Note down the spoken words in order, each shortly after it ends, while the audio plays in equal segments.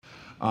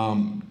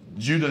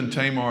Judah and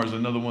Tamar is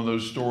another one of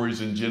those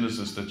stories in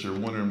Genesis that you're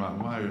wondering about,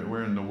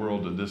 where in the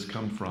world did this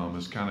come from?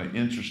 It's kind of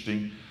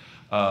interesting.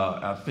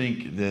 I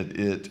think that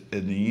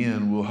in the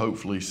end, we'll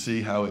hopefully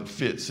see how it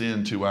fits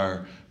into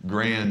our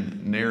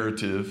grand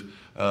narrative.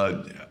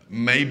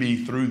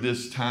 Maybe through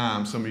this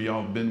time, some of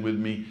y'all have been with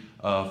me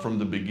from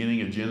the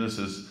beginning of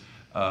Genesis.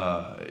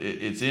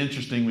 It's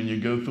interesting when you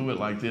go through it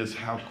like this,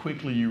 how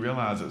quickly you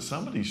realize that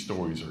some of these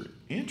stories are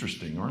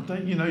interesting, aren't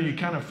they? You know, you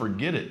kind of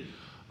forget it.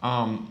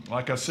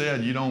 Like I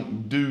said, you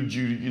don't do,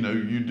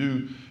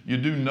 you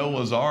do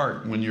Noah's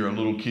Ark when you're a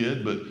little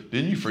kid, but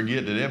then you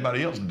forget that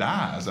everybody else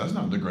dies. That's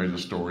not the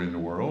greatest story in the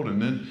world.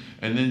 And then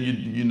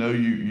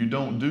you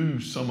don't do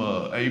some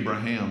of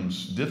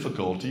Abraham's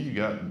difficulty. You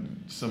got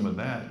some of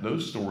that.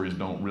 Those stories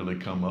don't really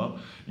come up.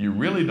 You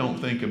really don't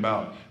think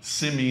about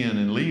Simeon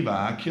and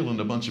Levi killing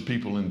a bunch of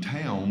people in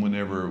town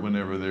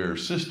whenever their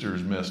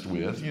sisters messed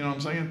with. You know what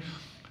I'm saying?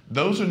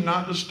 Those are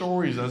not the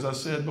stories, as I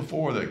said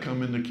before, that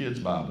come in the kids'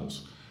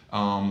 Bibles.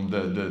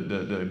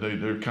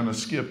 They're kind of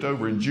skipped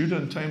over. And Judah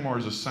and Tamar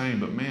is the same,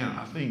 but man,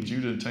 I think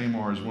Judah and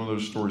Tamar is one of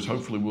those stories,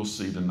 hopefully we'll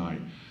see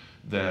tonight,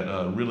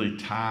 that really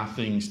tie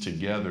things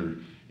together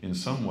in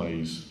some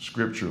ways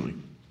scripturally.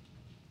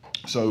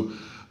 So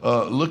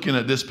looking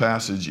at this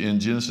passage in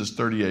Genesis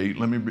 38,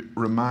 let me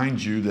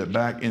remind you that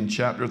back in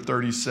chapter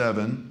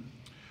 37,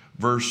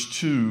 verse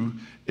 2,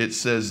 it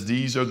says,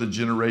 these are the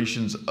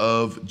generations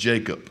of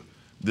Jacob.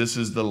 This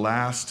is the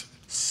last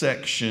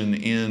section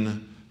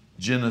in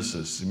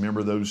Genesis.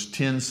 Remember those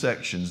 10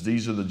 sections.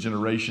 These are the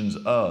generations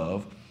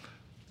of.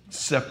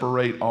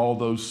 Separate all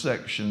those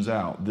sections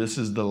out. This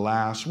is the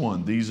last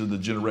one. These are the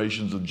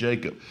generations of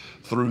Jacob.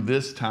 Through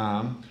this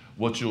time,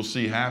 what you'll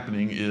see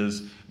happening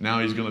is now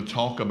he's going to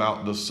talk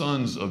about the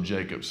sons of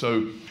Jacob.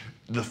 So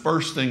the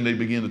first thing they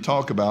begin to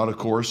talk about, of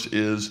course,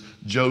 is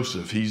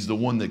Joseph. He's the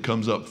one that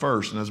comes up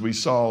first. And as we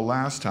saw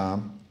last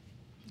time,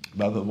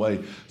 by the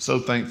way, so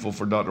thankful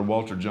for Dr.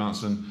 Walter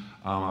Johnson.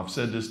 I've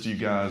said this to you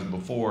guys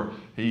before.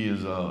 He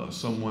is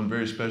someone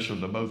very special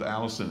to both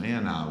Allison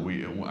and I.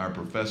 Our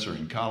professor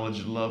in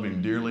college, love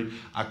him dearly.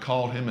 I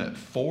called him at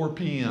 4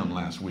 p.m.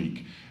 last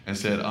week and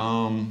said,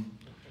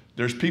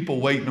 there's people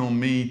waiting on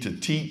me to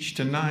teach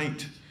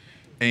tonight,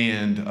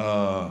 and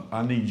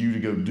I need you to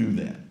go do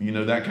that. You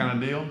know, that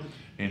kind of deal?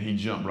 And he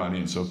jumped right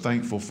in. So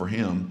thankful for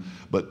him.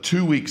 But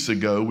 2 weeks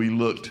ago, we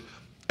looked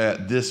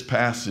at this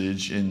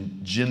passage in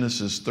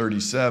Genesis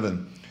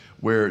 37,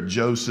 where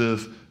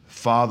Joseph,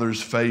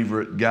 father's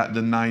favorite, got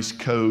the nice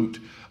coat,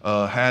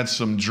 had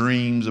some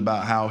dreams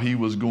about how he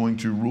was going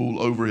to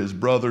rule over his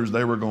brothers.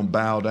 They were going to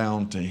bow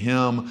down to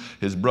him.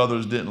 His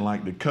brothers didn't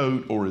like the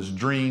coat or his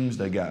dreams.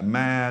 They got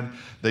mad.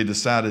 They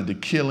decided to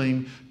kill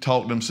him,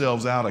 talked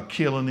themselves out of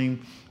killing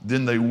him.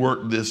 Then they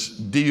worked this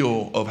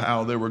deal of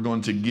how they were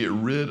going to get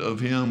rid of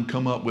him,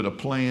 come up with a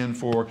plan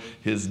for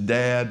his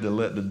dad to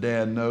let the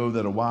dad know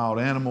that a wild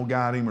animal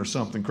got him or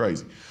something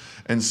crazy.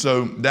 And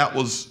so that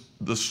was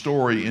the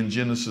story in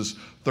Genesis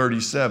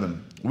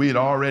 37. We had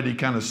already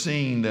kind of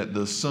seen that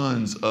the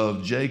sons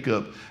of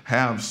Jacob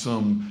have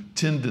some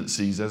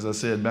tendencies, as I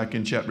said back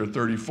in chapter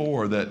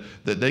 34, that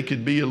they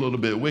could be a little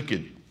bit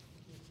wicked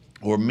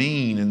or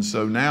mean. And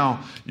so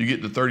now you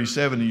get to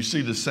 37 and you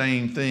see the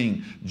same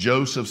thing.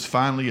 Joseph's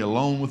finally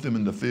alone with them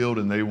in the field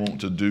and they want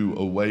to do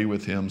away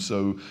with him,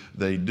 so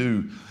they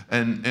do.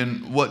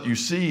 And what you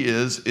see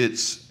is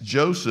it's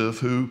Joseph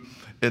who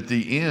at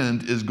the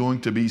end is going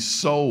to be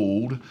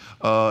sold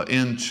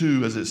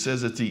into, as it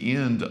says at the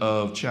end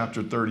of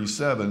chapter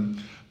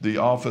 37, the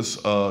office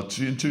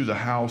into the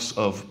house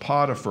of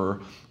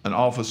Potiphar, an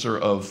officer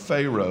of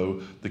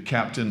Pharaoh, the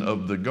captain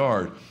of the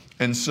guard.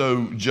 And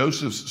so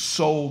Joseph's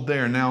sold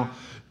there. Now,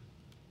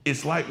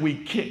 it's like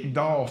we kicked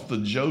off the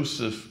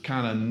Joseph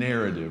kind of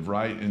narrative,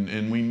 right?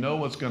 And we know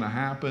what's going to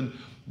happen.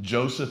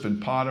 Joseph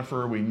and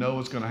Potiphar, we know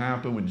what's going to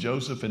happen with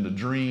Joseph and the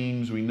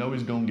dreams. We know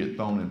he's going to get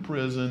thrown in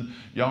prison.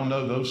 Y'all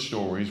know those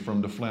stories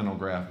from the flannel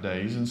graph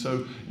days. And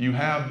so you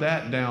have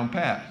that down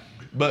pat.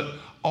 But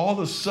all of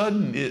a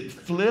sudden it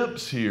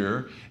flips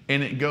here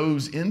and it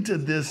goes into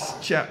this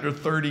chapter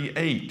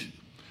 38.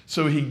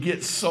 So he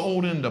gets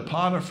sold into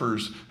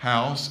Potiphar's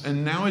house,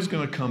 and now he's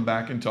going to come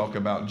back and talk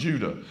about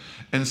Judah.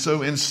 And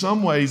so in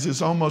some ways,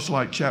 it's almost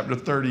like chapter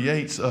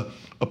 38's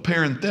a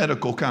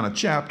parenthetical kind of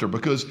chapter,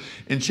 because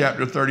in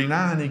chapter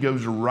 39, he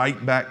goes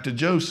right back to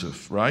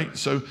Joseph, right?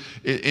 So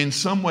in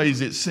some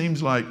ways, it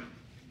seems like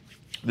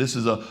this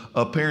is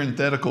a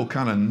parenthetical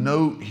kind of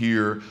note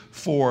here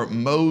for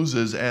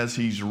Moses as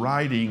he's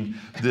writing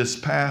this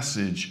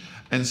passage.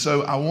 And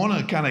so I want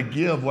to kind of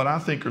give what I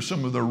think are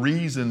some of the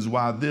reasons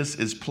why this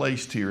is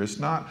placed here. It's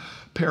not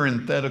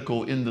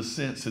parenthetical in the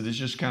sense that it's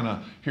just kind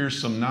of,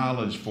 here's some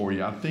knowledge for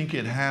you. I think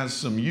it has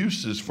some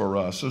uses for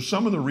us. So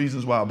some of the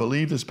reasons why I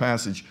believe this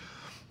passage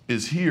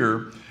is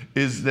here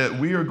is that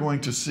we are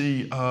going to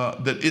see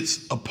that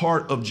it's a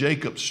part of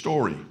Jacob's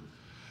story.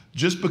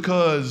 Just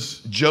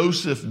because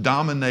Joseph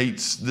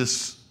dominates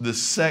this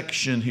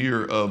section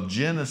here of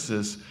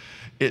Genesis,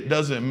 it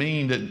doesn't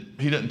mean that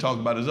he doesn't talk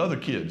about his other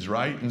kids,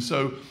 right? And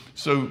so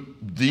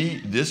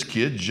this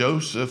kid,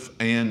 Joseph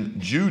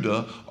and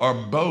Judah, are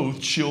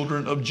both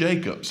children of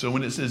Jacob. So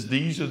when it says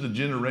these are the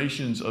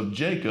generations of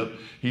Jacob,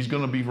 he's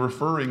going to be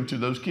referring to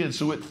those kids.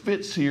 So it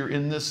fits here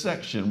in this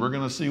section. We're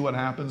going to see what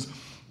happens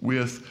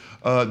with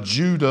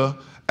Judah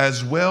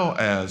as well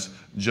as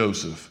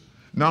Joseph.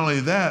 Not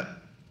only that,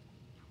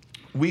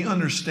 we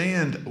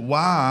understand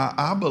why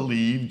I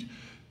believe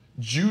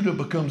Judah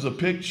becomes a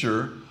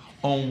picture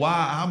on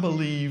why I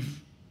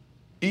believe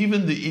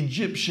even the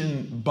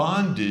Egyptian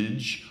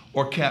bondage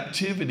or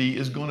captivity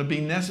is going to be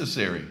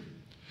necessary.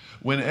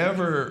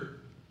 Whenever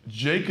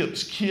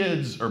Jacob's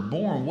kids are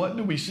born, what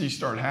do we see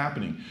start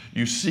happening?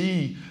 You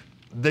see,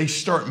 they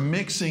start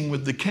mixing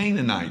with the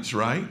Canaanites,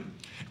 right?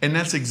 And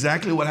that's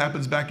exactly what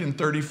happens back in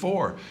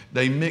 34.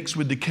 They mix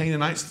with the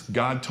Canaanites.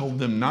 God told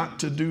them not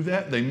to do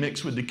that. They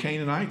mix with the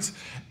Canaanites.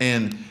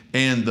 And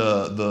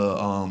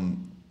the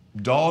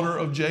daughter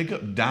of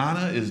Jacob,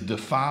 Dinah, is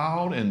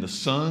defiled, and the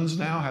sons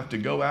now have to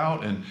go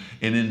out and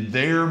in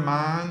their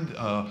mind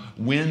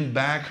win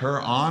back her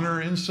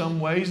honor in some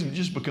ways, and it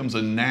just becomes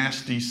a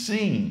nasty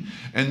scene.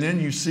 And then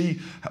you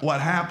see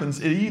what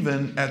happens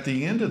even at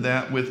the end of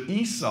that with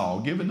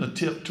Esau, giving a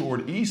tip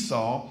toward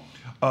Esau,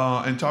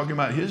 and talking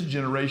about his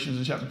generations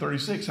in chapter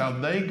 36, how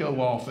they go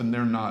off and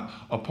they're not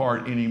a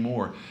part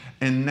anymore.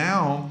 And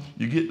now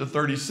you get to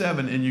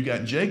 37 and you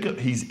got Jacob.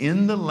 He's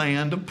in the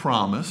land of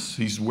promise.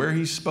 He's where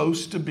he's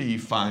supposed to be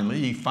finally.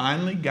 He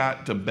finally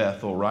got to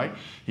Bethel, right?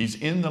 He's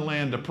in the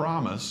land of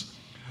promise.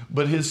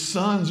 But his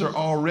sons are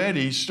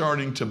already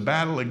starting to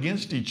battle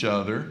against each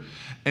other.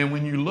 And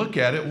when you look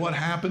at it, what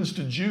happens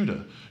to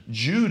Judah?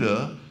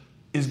 Judah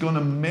is going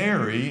to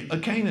marry a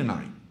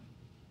Canaanite.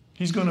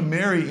 He's going to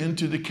marry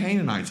into the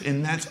Canaanites,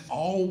 and that's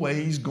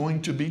always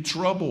going to be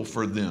trouble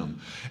for them.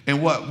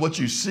 And what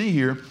you see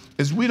here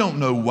is we don't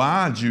know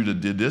why Judah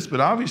did this, but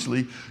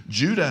obviously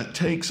Judah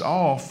takes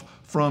off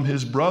from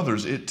his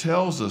brothers. It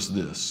tells us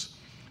this.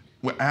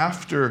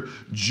 After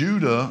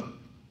Judah,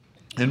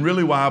 and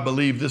really why I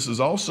believe this is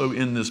also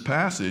in this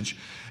passage,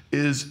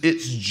 is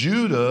it's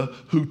Judah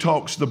who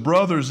talks the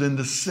brothers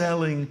into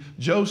selling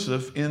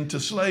Joseph into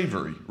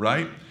slavery,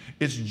 right?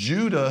 It's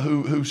Judah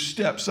who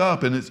steps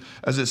up, and it's,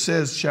 as it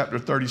says, chapter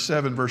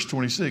 37, verse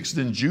 26,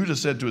 then Judah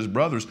said to his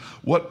brothers,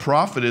 what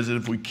profit is it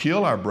if we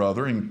kill our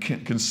brother and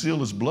conceal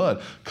his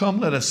blood? Come,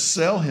 let us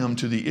sell him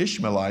to the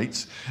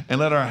Ishmaelites, and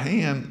let our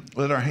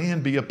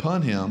hand be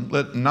upon him.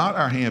 Let not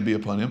our hand be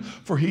upon him,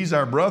 for he's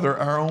our brother,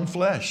 our own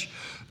flesh.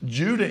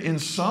 Judah, in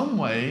some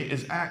way,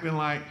 is acting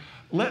like,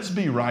 let's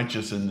be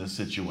righteous in this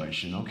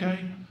situation, okay?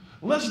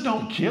 Let's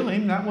don't kill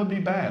him. That would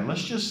be bad.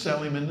 Let's just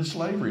sell him into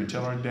slavery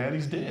until our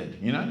daddy's dead,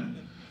 you know?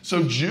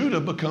 So Judah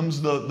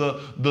becomes the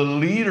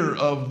leader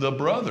of the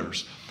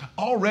brothers.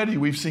 Already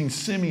we've seen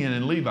Simeon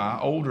and Levi,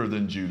 older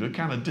than Judah,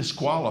 kind of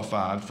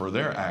disqualified for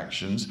their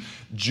actions.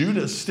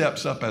 Judah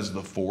steps up as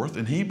the fourth,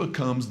 and he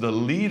becomes the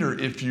leader,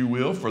 if you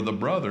will, for the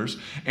brothers.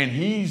 And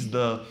he is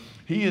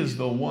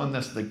the one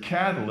that's the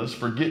catalyst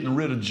for getting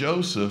rid of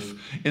Joseph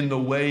in the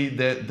way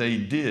that they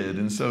did.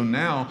 And so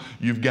now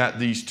you've got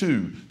these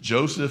two,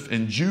 Joseph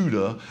and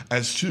Judah,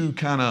 as two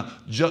kind of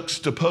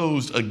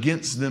juxtaposed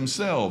against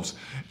themselves.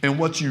 And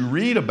what you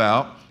read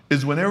about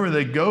is whenever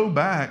they go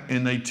back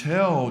and they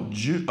tell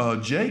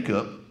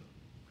Jacob,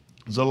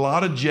 there's a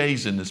lot of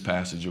J's in this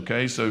passage,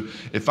 okay? So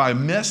if I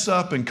mess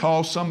up and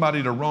call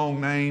somebody the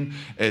wrong name,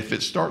 if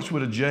it starts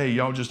with a J,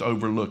 y'all just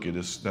overlook it.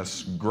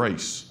 That's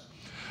grace.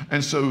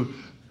 And so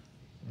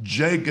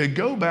Jacob,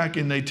 go back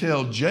and they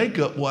tell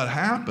Jacob what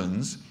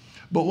happens,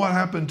 but what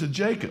happened to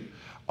Jacob?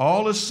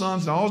 All his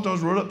sons and all his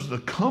daughters rode up to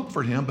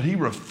comfort him, but he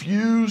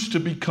refused to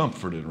be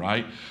comforted,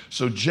 right?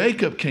 So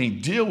Jacob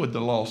can't deal with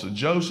the loss of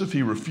Joseph.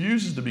 He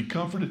refuses to be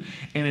comforted.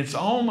 And it's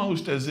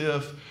almost as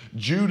if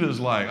Judah's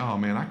like, oh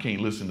man, I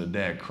can't listen to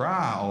dad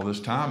cry all this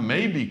time.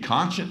 Maybe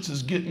conscience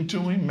is getting to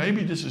him.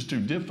 Maybe this is too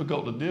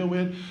difficult to deal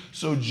with.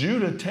 So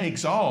Judah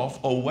takes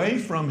off away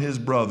from his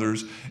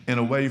brothers and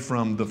away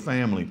from the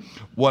family.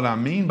 What I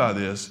mean by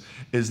this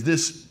is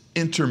this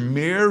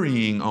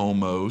intermarrying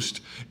almost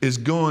is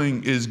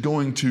going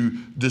to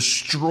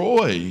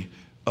destroy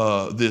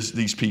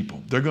these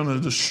people. They're going to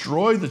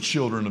destroy the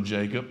children of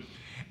Jacob.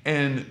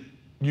 And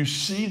you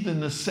see the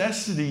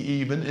necessity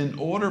even in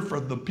order for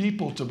the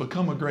people to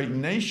become a great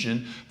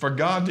nation, for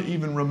God to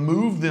even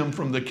remove them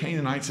from the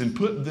Canaanites and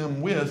put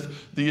them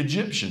with the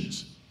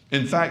Egyptians.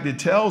 In fact, it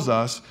tells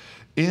us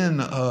in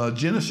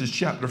Genesis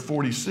chapter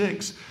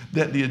 46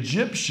 that the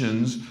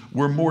Egyptians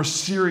were more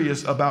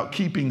serious about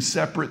keeping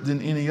separate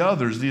than any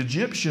others. The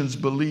Egyptians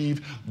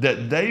believed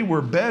that they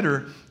were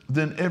better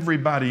than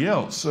everybody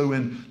else. So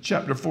in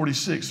chapter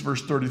 46,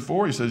 verse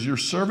 34, he says, your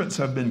servants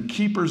have been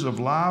keepers of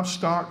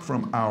livestock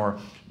from our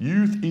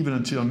youth even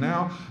until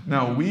now.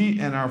 Now we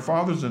and our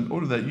fathers, in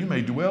order that you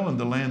may dwell in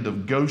the land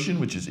of Goshen,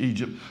 which is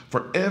Egypt,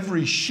 for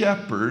every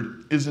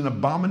shepherd is an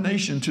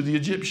abomination to the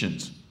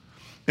Egyptians.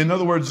 In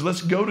other words,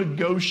 let's go to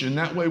Goshen.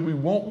 That way we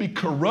won't be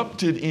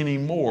corrupted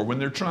anymore. When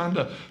they're trying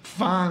to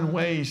find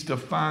ways to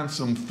find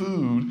some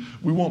food,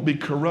 we won't be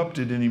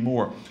corrupted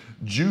anymore.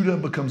 Judah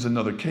becomes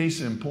another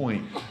case in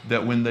point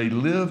that when they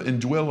live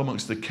and dwell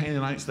amongst the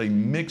Canaanites, they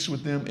mix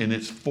with them, and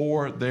it's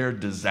for their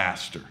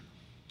disaster.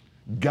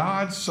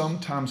 God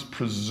sometimes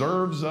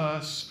preserves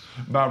us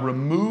by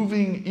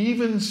removing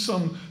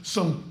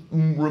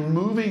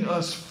removing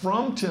us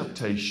from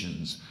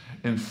temptations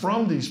and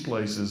from these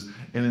places.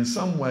 And in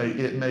some way,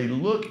 it may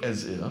look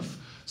as if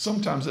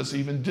sometimes that's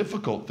even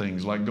difficult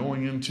things like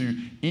going into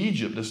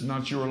Egypt. That's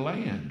not your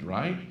land,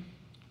 right?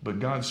 But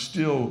God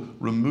still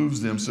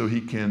removes them so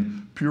he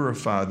can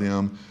purify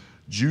them.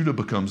 Judah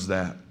becomes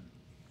that.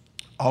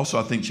 Also,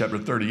 I think chapter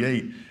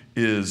 38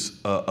 is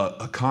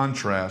a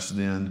contrast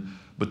then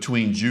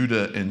between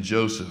Judah and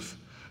Joseph.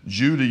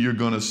 Judah, you're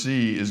going to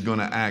see, is going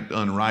to act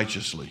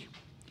unrighteously.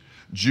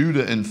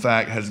 Judah, in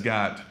fact, has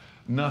got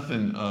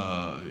nothing,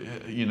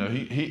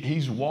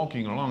 he's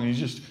walking along. He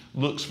just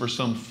looks for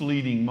some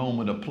fleeting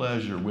moment of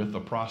pleasure with a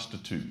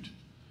prostitute.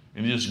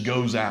 And he just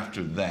goes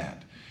after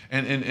that.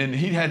 And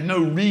he had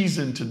no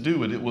reason to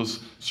do it. It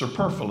was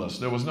superfluous.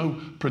 There was no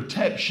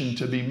protection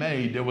to be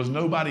made. There was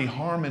nobody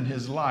harming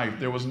his life.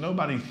 There was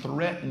nobody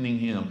threatening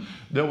him.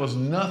 There was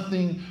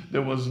nothing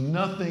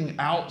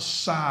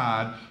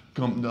outside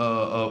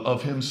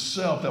of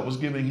himself that was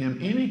giving him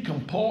any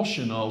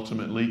compulsion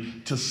ultimately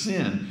to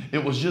sin.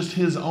 It was just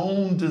his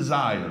own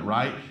desire,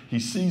 right? He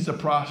sees a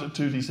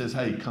prostitute. He says,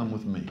 hey, come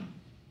with me.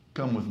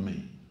 Come with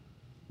me.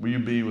 Will you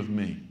be with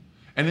me?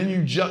 And then you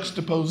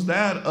juxtapose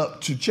that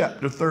up to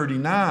chapter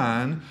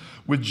 39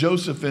 with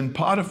Joseph and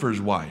Potiphar's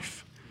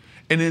wife.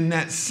 And in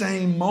that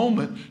same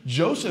moment,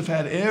 Joseph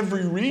had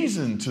every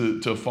reason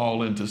to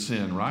fall into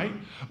sin, right?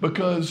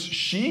 Because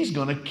she's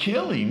going to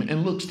kill him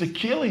and looks to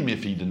kill him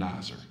if he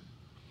denies her.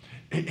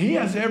 He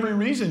has every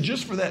reason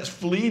just for that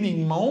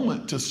fleeting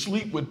moment to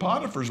sleep with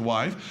Potiphar's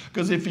wife,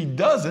 because if he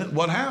doesn't,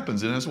 what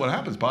happens? And that's what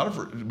happens.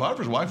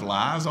 Potiphar's wife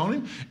lies on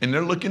him, and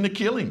they're looking to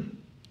kill him.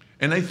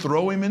 And they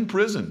throw him in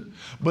prison.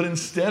 But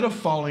instead of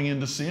falling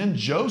into sin,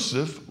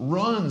 Joseph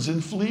runs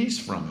and flees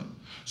from it.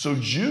 So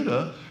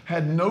Judah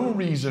had no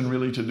reason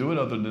really to do it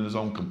other than his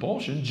own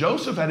compulsion.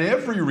 Joseph had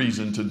every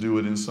reason to do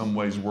it in some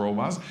ways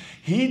world-wise.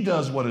 He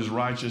does what is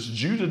righteous.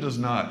 Judah does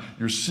not.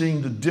 You're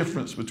seeing the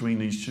difference between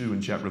these two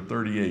in chapter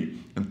 38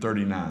 and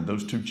 39.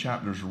 Those two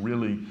chapters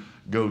really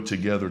go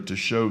together to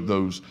show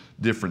those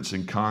difference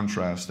and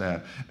contrast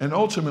that. And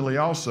ultimately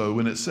also,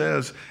 when it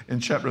says in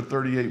chapter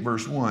 38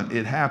 verse 1,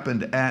 it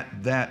happened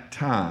at that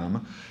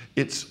time,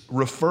 it's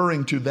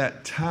referring to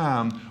that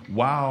time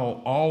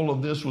while all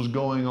of this was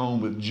going on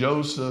with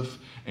Joseph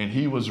and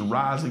he was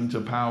rising to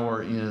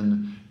power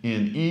in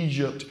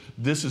Egypt.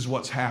 This is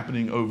what's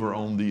happening over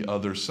on the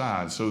other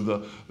side.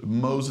 So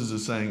Moses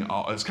is saying,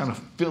 it's kind of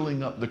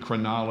filling up the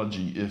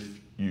chronology, if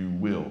you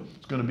will.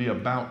 It's going to be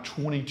about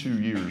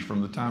 22 years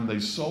from the time they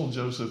sold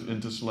Joseph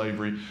into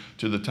slavery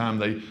to the time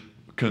they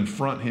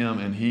confront him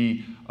and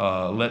he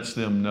lets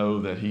them know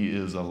that he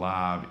is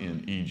alive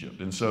in Egypt.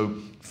 And so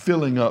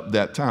filling up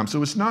that time.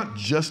 So it's not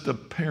just a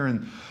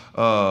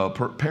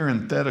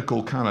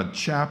parenthetical kind of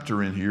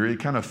chapter in here. It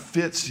kind of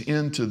fits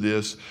into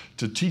this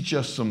to teach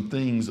us some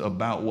things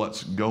about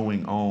what's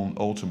going on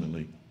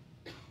ultimately.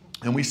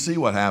 And we see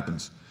what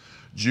happens.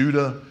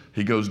 Judah,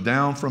 he goes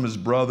down from his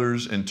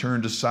brothers and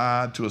turned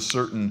aside to a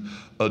certain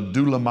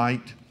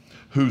Adulamite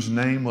whose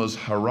name was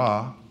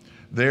Harah.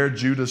 There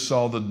Judah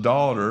saw the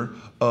daughter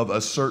of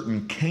a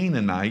certain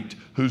Canaanite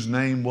whose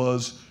name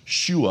was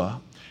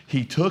Shua.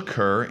 He took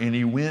her and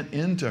he went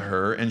into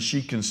her, and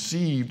she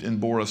conceived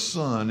and bore a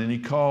son, and he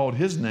called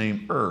his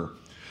name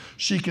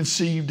She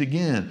conceived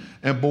again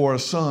and bore a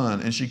son,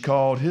 and she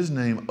called his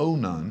name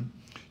Onan.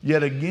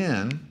 Yet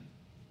again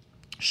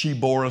she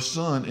bore a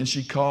son, and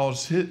she called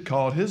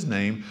his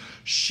name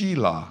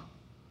Shelah.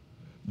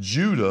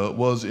 Judah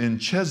was in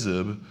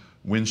Chezib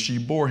when she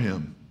bore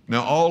him.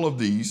 Now all of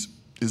these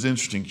is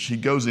interesting. She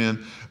goes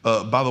in,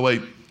 by the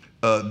way,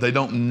 they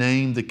don't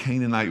name the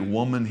Canaanite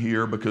woman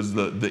here because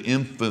the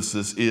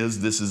emphasis is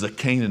this is a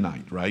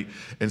Canaanite, right?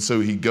 And so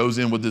he goes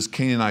in with this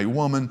Canaanite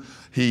woman.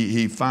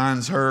 He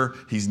finds her.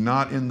 He's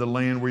not in the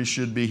land where he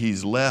should be.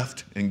 He's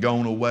left and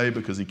gone away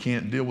because he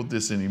can't deal with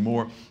this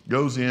anymore.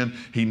 Goes in.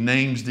 He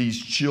names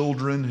these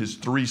children, his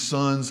 3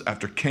 sons,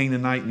 after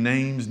Canaanite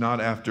names,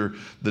 not after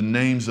the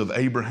names of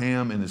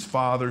Abraham and his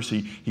fathers.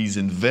 He's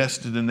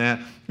invested in that.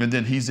 And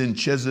then he's in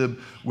Chezib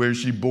where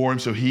she bore him.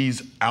 So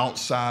he's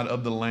outside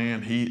of the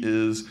land. He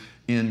is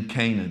in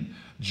Canaan.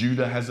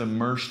 Judah has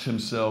immersed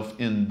himself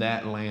in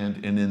that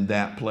land and in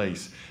that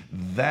place.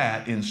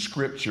 That in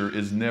Scripture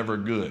is never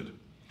good.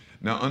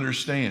 Now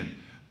understand,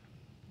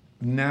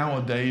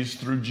 nowadays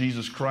through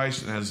Jesus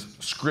Christ, and as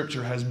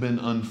Scripture has been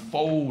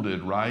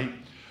unfolded, right,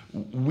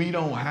 we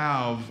don't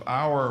have,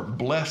 our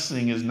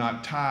blessing is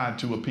not tied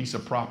to a piece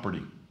of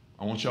property.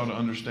 I want y'all to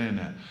understand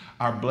that.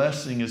 Our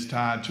blessing is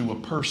tied to a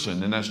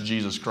person, and that's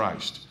Jesus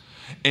Christ.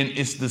 And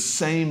it's the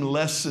same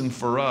lesson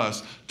for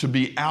us. To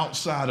be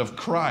outside of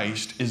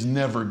Christ is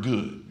never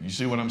good. You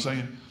see what I'm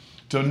saying?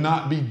 To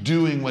not be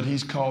doing what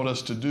he's called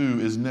us to do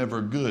is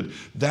never good.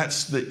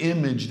 That's the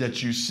image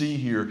that you see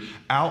here.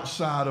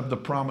 Outside of the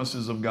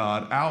promises of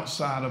God,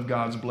 outside of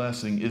God's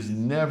blessing, is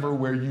never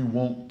where you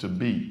want to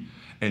be.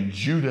 And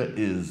Judah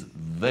is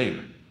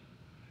there.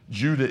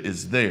 Judah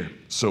is there.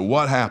 So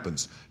what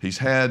happens? He's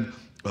had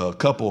a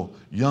couple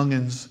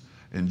youngins,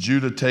 and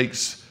Judah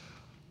takes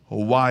a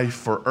wife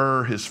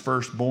for his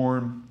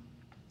firstborn,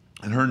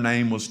 and her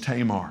name was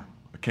Tamar,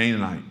 a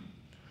Canaanite.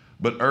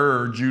 But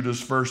Judah's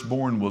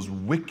firstborn, was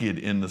wicked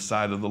in the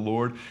sight of the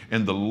Lord,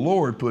 and the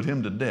Lord put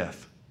him to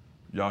death.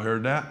 Y'all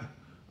heard that?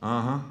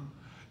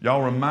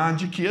 Y'all remind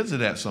your kids of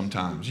that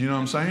sometimes. You know what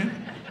I'm saying?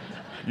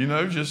 You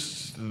know,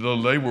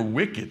 they were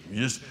wicked.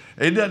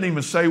 It doesn't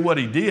even say what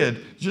he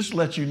did. Just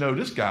let you know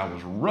this guy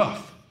was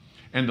rough.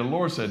 And the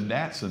Lord said,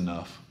 that's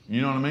enough. You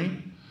know what I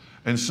mean?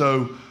 And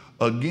so,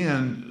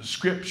 again,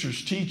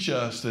 scriptures teach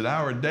us that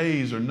our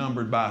days are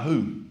numbered by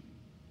who?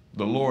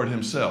 The Lord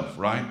himself,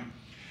 right?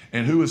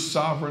 And who is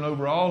sovereign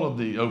over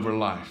over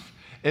life.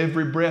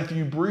 Every breath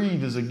you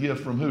breathe is a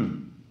gift from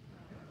who?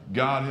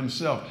 God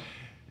himself.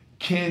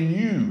 Can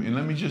you, and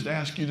let me just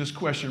ask you this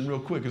question real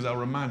quick as I'll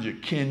remind you,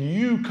 can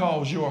you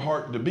cause your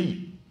heart to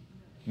beat?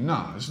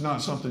 No, it's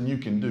not something you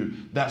can do.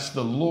 That's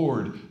the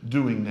Lord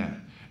doing that.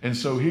 And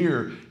so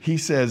here he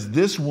says,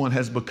 this one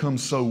has become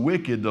so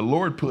wicked, the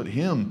Lord put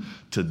him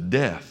to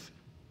death.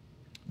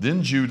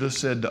 Then Judah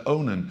said to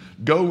Onan,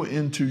 go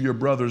into your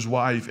brother's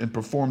wife and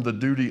perform the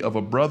duty of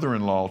a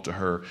brother-in-law to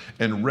her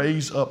and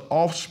raise up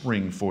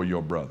offspring for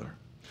your brother.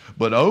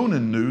 But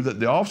Onan knew that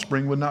the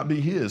offspring would not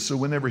be his. So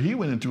whenever he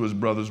went into his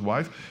brother's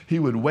wife, he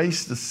would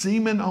waste the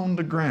semen on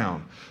the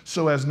ground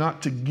so as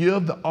not to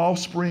give the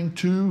offspring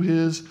to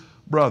his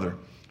brother.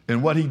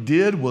 And what he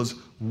did was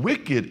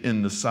wicked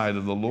in the sight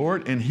of the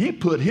Lord, and he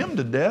put him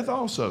to death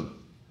also.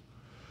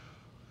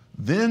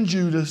 Then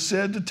Judah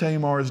said to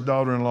Tamar, his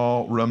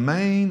daughter-in-law,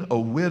 remain a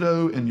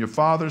widow in your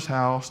father's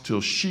house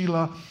till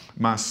Shelah,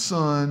 my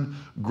son,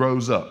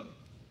 grows up.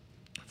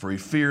 For he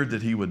feared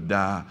that he would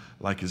die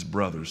like his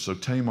brothers. So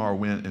Tamar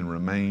went and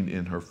remained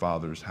in her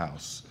father's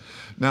house.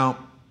 Now,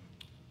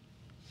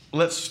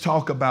 let's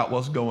talk about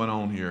what's going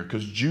on here,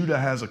 because Judah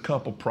has a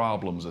couple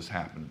problems that's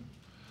happening.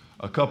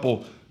 A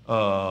couple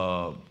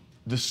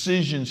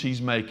decisions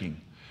he's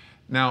making.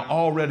 Now,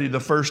 already the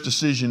first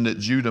decision that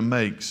Judah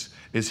makes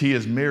is he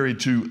is married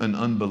to an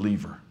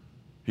unbeliever.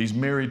 He's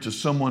married to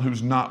someone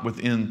who's not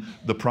within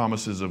the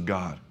promises of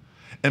God.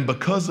 And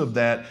because of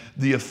that,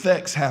 the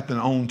effects happen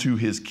on to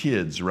his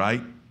kids,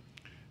 right?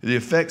 The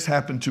effects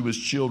happen to his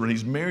children.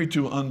 He's married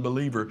to an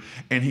unbeliever,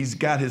 and he's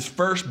got his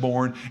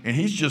firstborn, and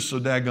he's just so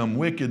daggum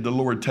wicked, the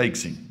Lord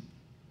takes him.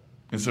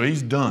 And so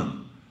he's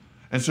done.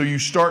 And so you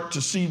start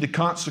to see the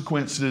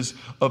consequences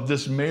of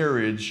this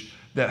marriage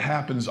that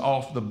happens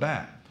off the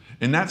bat.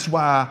 And that's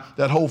why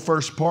that whole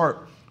first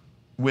part,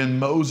 when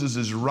Moses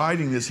is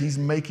writing this, he's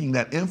making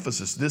that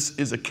emphasis. This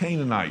is a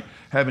Canaanite,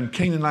 having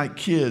Canaanite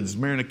kids,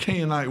 marrying a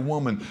Canaanite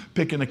woman,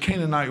 picking a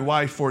Canaanite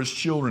wife for his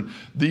children.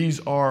 These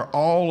are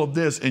all of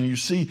this. And you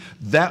see,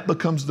 that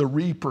becomes the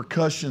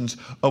repercussions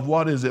of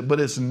what is it. But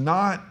it's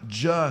not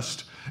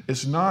just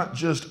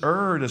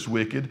that's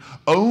wicked.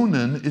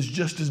 Onan is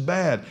just as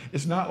bad.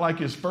 It's not like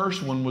his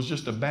first one was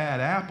just a bad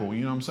apple.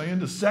 You know what I'm saying?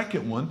 The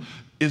second one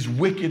is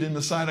wicked in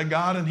the sight of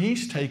God, and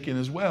he's taken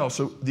as well.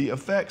 So the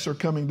effects are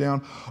coming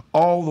down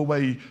all the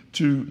way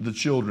to the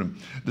children.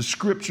 The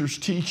scriptures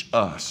teach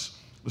us.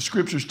 The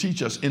scriptures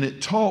teach us, and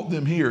it taught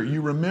them here. You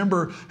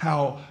remember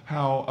how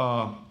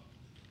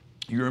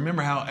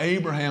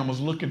Abraham was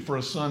looking for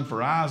a son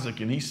for Isaac,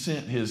 and he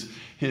sent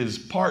his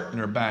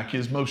partner back,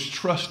 his most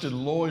trusted,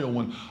 loyal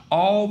one,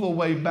 all the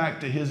way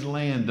back to his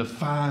land to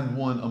find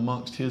one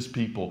amongst his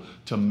people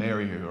to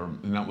marry her,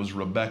 and that was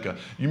Rebekah.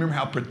 You remember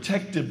how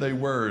protective they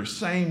were.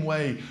 Same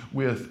way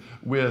with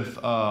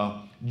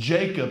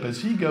Jacob,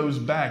 as he goes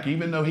back,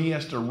 even though he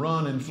has to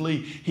run and flee,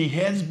 he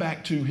heads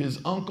back to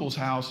his uncle's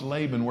house,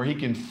 Laban, where he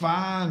can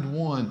find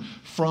one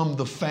from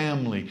the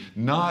family,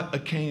 not a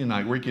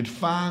Canaanite, where he can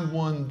find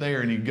one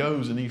there, and he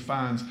goes and he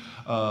finds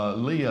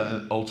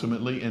Leah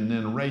ultimately, and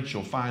then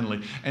Rachel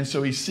finally. And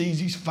so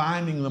he's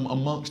finding them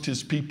amongst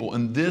his people.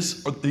 And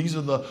these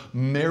are the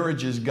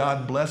marriages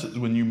God blesses,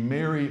 when you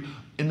marry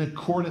in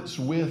accordance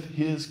with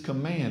his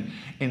command.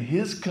 And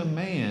his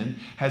command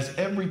has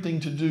everything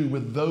to do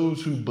with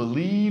those who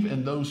believe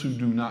and those who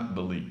do not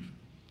believe.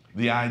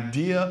 The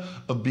idea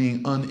of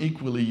being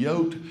unequally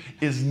yoked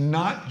is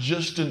not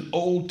just an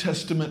Old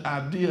Testament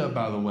idea,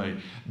 by the way.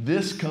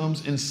 This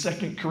comes in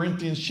 2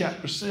 Corinthians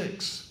chapter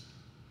 6.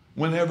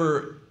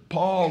 Whenever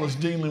Paul is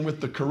dealing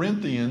with the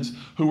Corinthians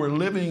who were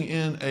living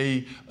in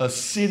a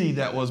city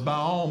that was by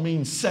all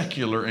means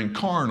secular and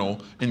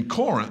carnal in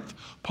Corinth,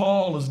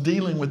 Paul is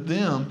dealing with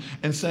them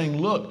and saying,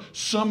 look,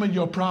 some of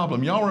your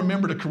problem, y'all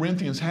remember the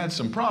Corinthians had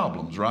some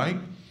problems, right?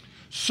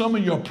 Some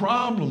of your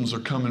problems are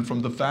coming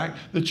from the fact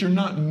that you're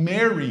not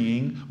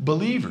marrying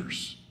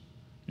believers.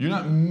 You're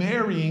not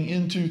marrying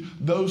into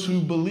those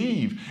who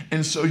believe.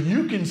 And so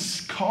you can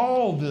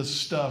call this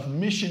stuff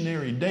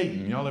missionary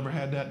dating. Y'all ever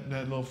had that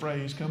little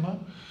phrase come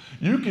up?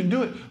 You can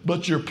do it,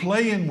 but you're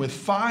playing with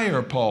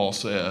fire, Paul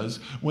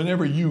says,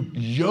 whenever you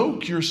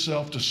yoke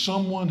yourself to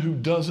someone who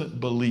doesn't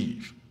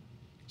believe.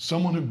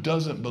 Someone who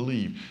doesn't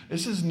believe.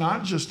 This is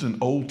not just an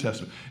Old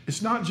Testament.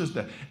 It's not just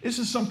that. This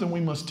is something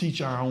we must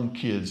teach our own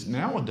kids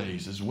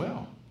nowadays as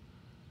well.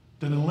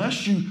 That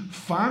unless you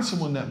find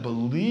someone that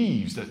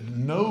believes, that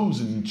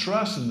knows and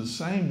trusts in the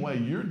same way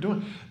you're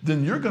doing,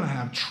 then you're going to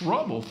have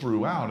trouble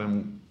throughout.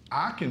 And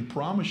I can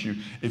promise you,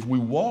 if we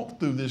walk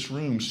through this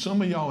room,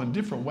 some of y'all in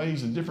different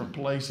ways, in different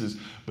places,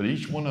 but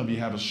each one of you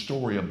have a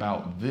story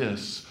about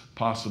this,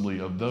 possibly,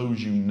 of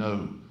those you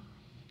know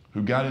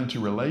who got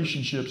into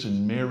relationships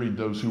and married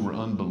those who were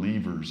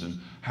unbelievers, and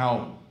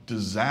how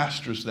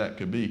disastrous that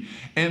could be.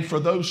 And for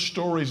those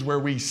stories where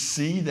we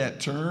see that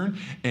turn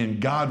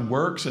and God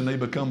works and they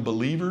become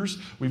believers,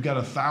 we've got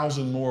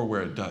 1,000 more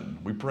where it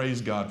doesn't. We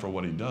praise God for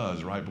what he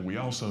does, right? But we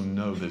also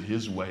know that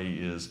his way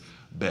is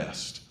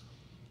best.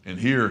 And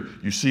here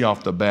you see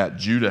off the bat,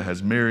 Judah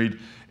has married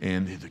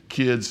and the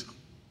kids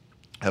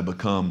have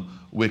become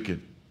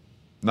wicked.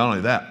 Not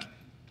only that,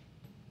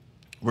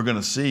 we're going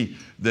to see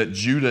that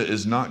Judah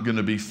is not going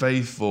to be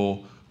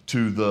faithful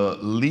to the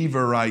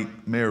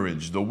Levirate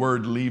marriage. The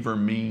word lever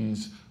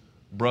means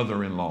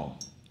brother-in-law.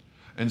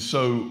 And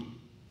so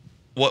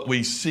what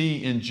we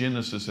see in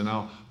Genesis, and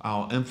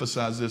I'll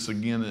emphasize this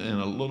again in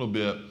a little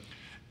bit,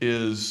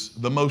 is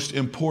the most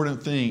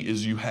important thing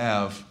is you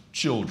have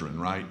children,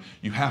 right?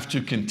 You have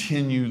to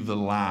continue the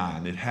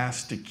line. It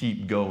has to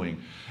keep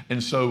going.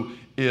 And so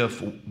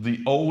if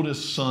the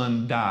oldest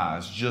son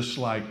dies, just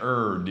like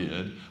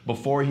did,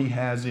 before he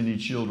has any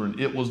children,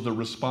 it was the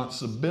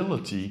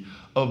responsibility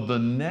of the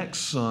next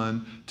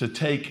son to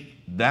take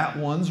that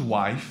one's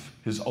wife,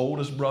 his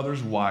oldest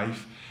brother's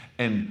wife,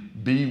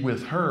 and be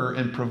with her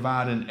and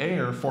provide an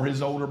heir for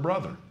his older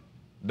brother.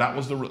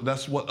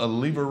 That's what a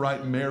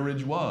Levirate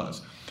marriage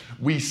was.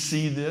 We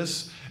see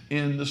this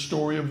in the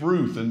story of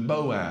Ruth and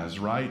Boaz,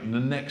 right? And the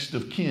next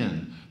of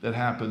kin that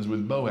happens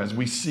with Boaz.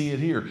 We see it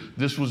here.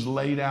 This was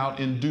laid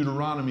out in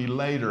Deuteronomy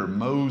later.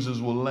 Moses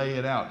will lay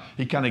it out.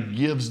 He kind of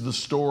gives the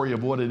story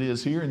of what it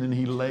is here, and then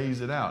he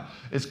lays it out.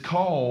 It's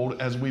called,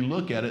 as we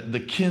look at it, the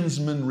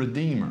kinsman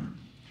redeemer.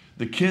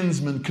 The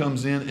kinsman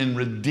comes in and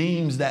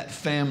redeems that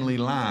family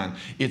line.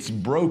 It's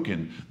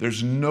broken.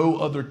 There's no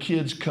other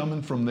kids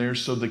coming from there,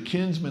 so the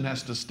kinsman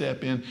has to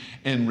step in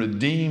and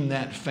redeem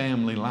that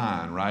family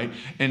line, right?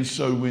 And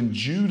so when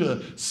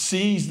Judah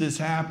sees this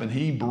happen,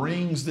 he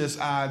brings this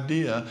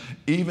idea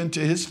even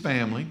to his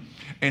family,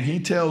 and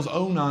he tells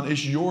Onan,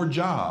 it's your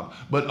job.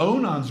 But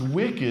Onan's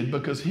wicked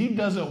because he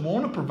doesn't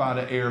want to provide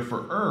an heir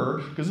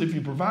for because if he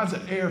provides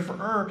an heir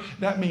for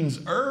that means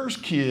Er's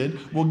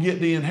kid will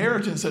get the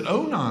inheritance that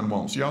Onan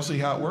wants. Y'all see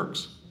how it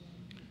works?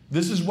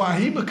 This is why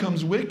he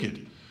becomes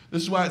wicked.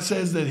 This is why it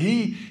says that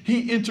he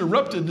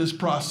interrupted this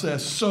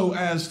process so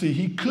as to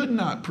he could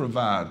not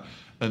provide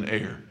an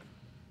heir.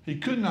 He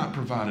could not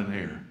provide an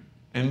heir.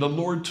 And the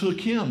Lord took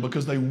him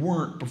because they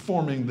weren't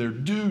performing their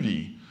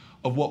duty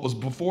of what was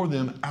before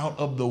them out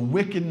of the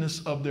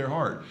wickedness of their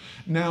heart.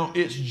 Now,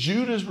 it's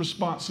Judah's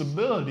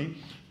responsibility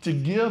to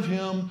give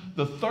him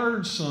the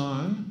third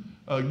son,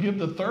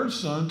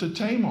 to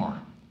Tamar.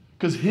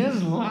 Because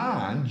his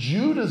line,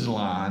 Judah's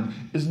line,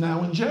 is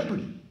now in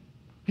jeopardy.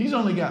 He's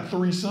only got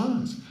 3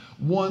 sons.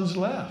 One's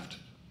left.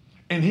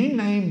 And he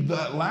named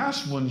that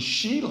last one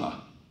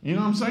Sheila. You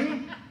know what I'm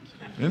saying?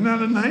 Isn't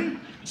that a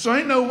name? So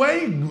ain't no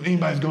way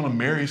anybody's going to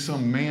marry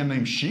some man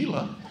named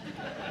Sheila.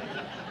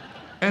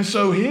 And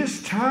so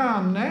his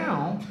time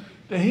now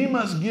that he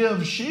must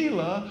give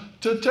Sheila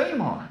to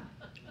Tamar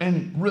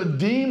and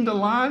redeem the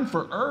line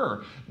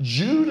for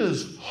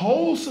Judah's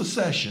whole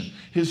succession,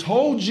 his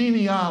whole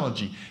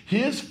genealogy,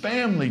 his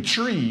family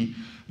tree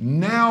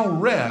now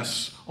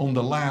rests on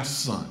the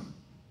last son.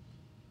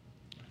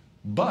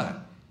 But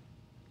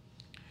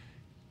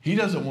he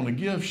doesn't want to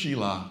give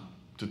Sheila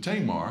to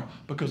Tamar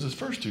because his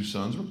first 2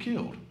 sons were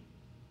killed.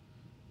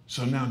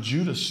 So now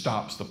Judah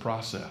stops the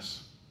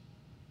process.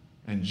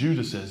 And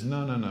Judah says,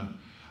 no.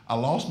 I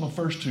lost my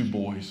first 2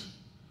 boys.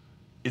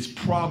 It's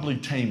probably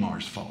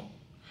Tamar's fault.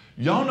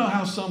 Y'all know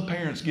how some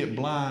parents get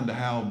blind to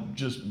how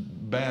just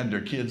bad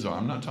their kids are.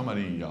 I'm not talking about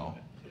any of y'all.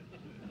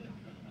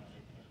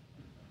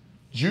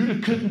 Judah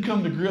couldn't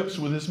come to grips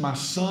with this, my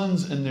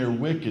sons and their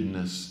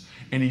wickedness.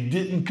 And he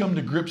didn't come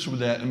to grips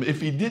with that. And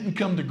if he didn't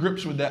come to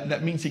grips with that,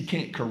 that means he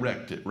can't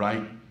correct it,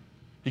 right?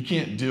 He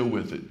can't deal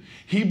with it.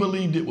 He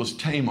believed it was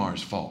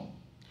Tamar's fault.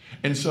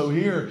 And so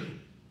here,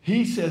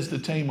 he says to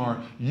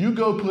Tamar, you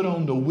go put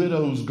on the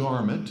widow's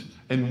garment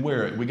and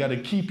wear it. We got to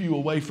keep you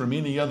away from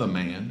any other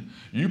man.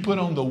 You put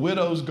on the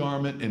widow's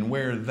garment and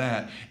wear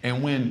that.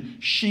 And when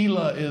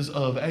Sheila is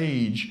of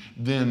age,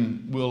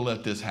 then we'll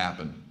let this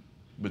happen.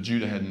 But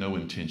Judah had no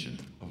intention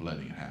of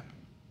letting it happen.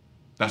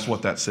 That's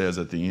what that says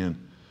at the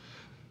end.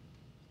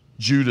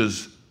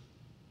 Judah's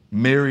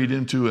married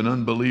into an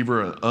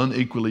unbeliever, an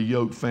unequally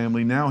yoked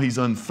family. Now he's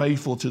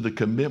unfaithful to the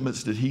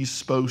commitments that he's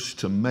supposed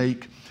to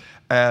make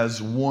as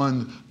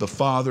the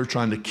father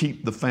trying to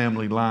keep the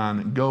family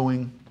line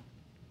going.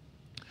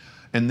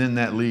 And then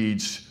that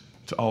leads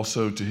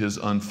also to his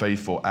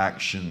unfaithful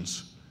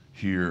actions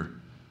here.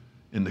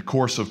 In the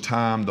course of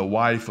time, the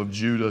wife of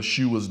Judah,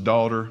 Shua's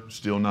daughter,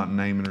 still not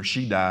naming her,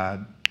 she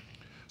died.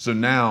 So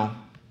now,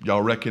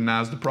 y'all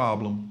recognize the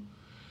problem.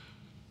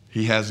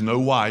 He has no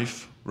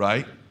wife,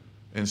 right?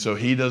 And so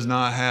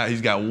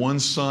he's got one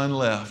son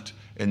left,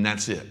 and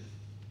that's it.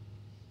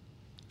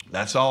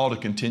 That's all to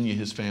continue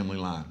his family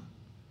line.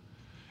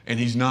 And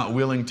he's not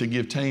willing to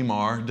give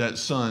Tamar, that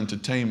son to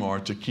Tamar,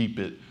 to keep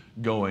it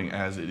going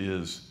as it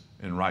is,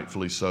 and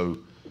rightfully so,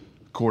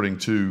 according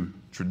to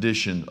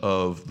tradition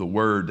of the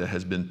word that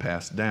has been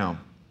passed down.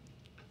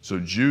 So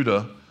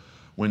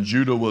when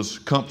Judah was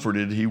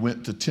comforted, he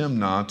went to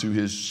Timnah to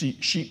his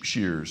sheep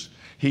shears,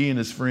 he and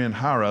his friend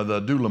Hira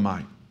the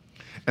Adulamite.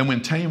 And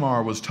when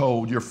Tamar was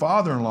told, your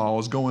father-in-law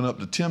is going up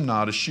to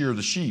Timnah to shear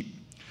the sheep,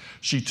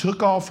 she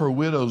took off her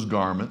widow's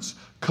garments,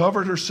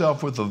 covered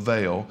herself with a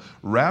veil,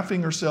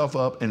 wrapping herself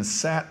up, and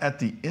sat at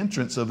the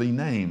entrance of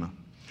Enaim,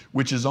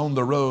 which is on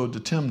the road to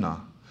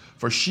Timnah.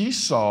 For she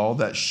saw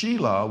that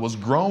Shelah was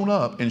grown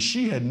up, and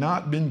she had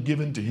not been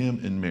given to him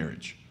in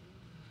marriage.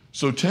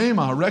 So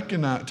Tamar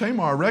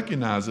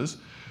recognizes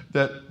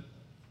that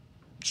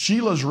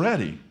Shelah's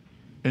ready,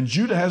 and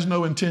Judah has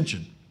no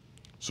intention.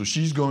 So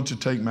she's going to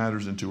take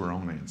matters into her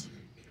own hands.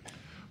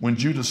 When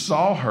Judah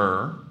saw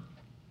her,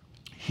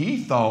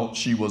 he thought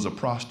she was a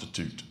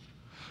prostitute,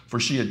 for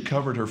she had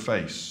covered her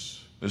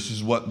face. This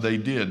is what they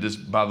did. This,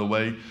 by the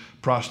way,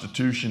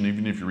 prostitution,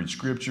 even if you read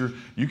scripture,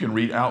 you can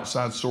read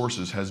outside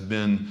sources, has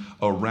been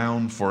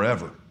around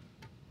forever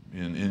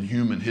in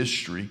human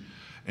history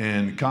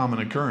and common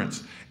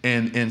occurrence.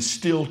 And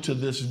still to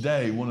this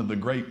day, one of the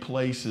great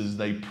places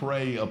they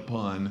prey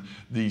upon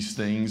these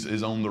things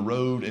is on the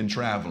road and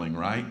traveling,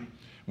 right?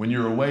 When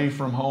you're away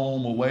from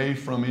home, away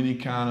from any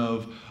kind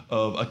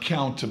of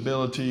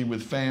accountability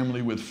with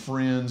family, with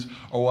friends,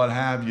 or what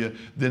have you,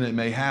 then it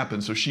may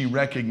happen. So she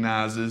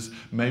recognizes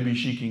maybe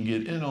she can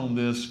get in on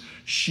this.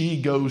 She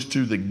goes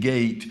to the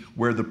gate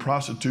where the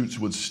prostitutes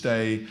would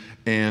stay,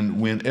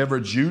 and whenever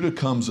Judah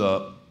comes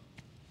up,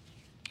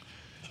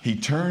 he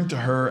turned to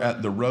her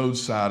at the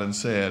roadside and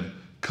said,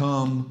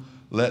 come,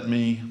 let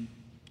me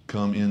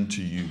come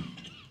into you.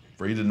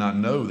 For he did not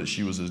know that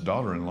she was his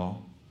daughter-in-law.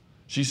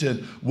 She said,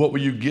 what will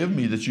you give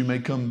me that you may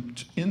come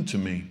into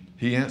me?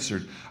 He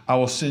answered, I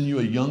will send you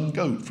a young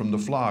goat from the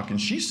flock.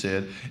 And she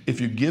said, if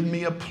you give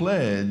me a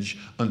pledge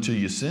until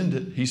you send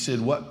it. He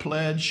said, what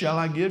pledge shall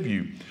I give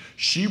you?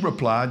 She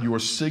replied, your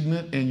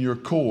signet and your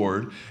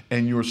cord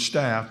and your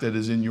staff that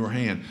is in your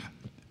hand.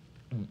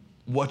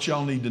 What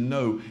y'all need to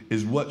know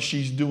is what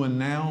she's doing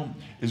now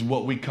is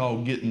what we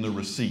call getting the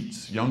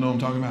receipts. Y'all know what I'm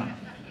talking about?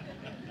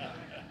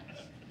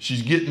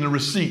 She's getting the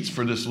receipts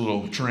for this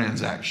little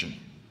transaction.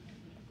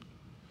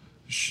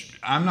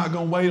 I'm not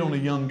going to wait on a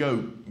young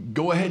goat.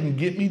 Go ahead and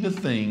get me the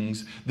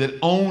things that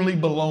only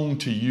belong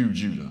to you,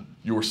 Judah.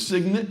 Your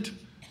signet,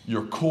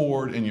 your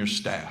cord, and your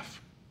staff.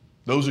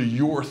 Those are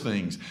your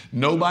things.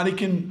 Nobody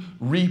can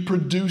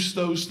reproduce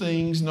those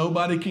things.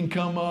 Nobody can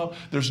come up.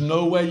 There's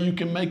no way you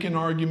can make an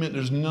argument.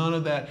 There's none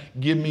of that.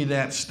 Give me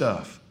that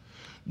stuff.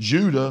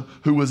 Judah,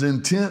 who was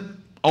intent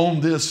on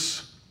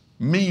this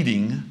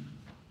meeting,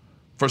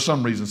 for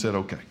some reason said,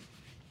 okay.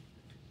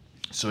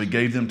 So he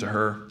gave them to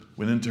her,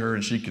 went into her,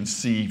 and she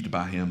conceived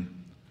by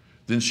him.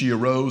 Then she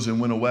arose and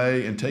went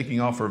away, and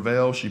taking off her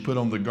veil, she put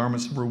on the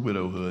garments of her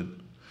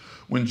widowhood.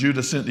 When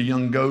Judah sent the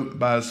young goat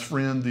by his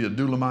friend, the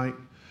Adulamite,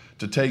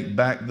 to take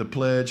back the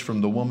pledge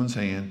from the woman's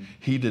hand,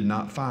 he did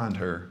not find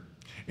her.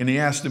 And he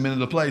asked the men of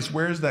the place,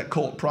 where's that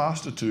cult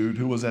prostitute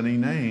who was at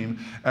Enaim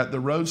at the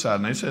roadside?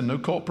 And they said, no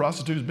cult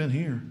prostitute has been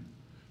here.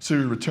 So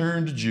he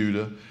returned to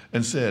Judah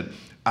and said,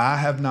 I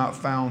have not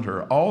found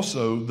her.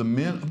 Also, the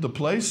men of the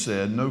place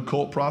said, no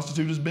cult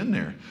prostitute has been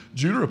there.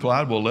 Judah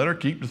replied, well, let her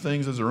keep the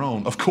things as her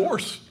own. Of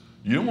course.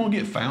 You don't want to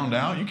get found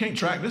out. You can't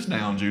track this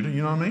down, Judah.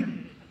 You know what I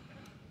mean?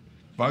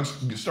 If I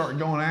start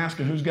going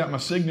asking who's got my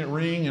signet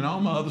ring and all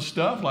my other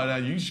stuff like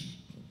that, you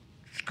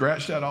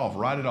scratch that off,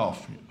 write it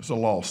off. It's a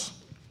loss.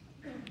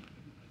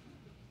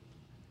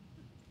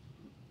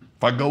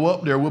 If I go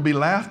up there, we'll be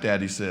laughed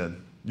at, he said.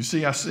 You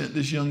see, I sent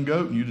this young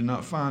goat and you did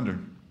not find her.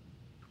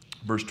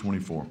 Verse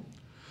 24.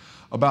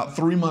 About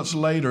 3 months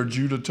later,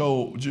 Judah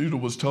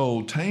was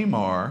told,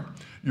 Tamar,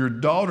 your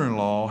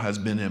daughter-in-law has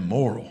been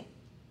immoral.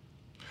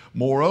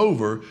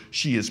 Moreover,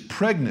 she is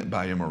pregnant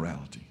by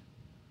immorality.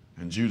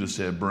 And Judah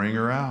said, bring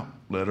her out,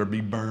 let her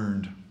be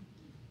burned.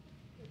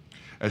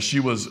 As she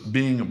was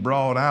being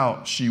brought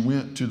out, she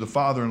went to the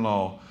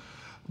father-in-law.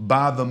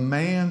 By the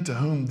man to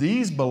whom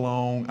these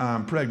belong, I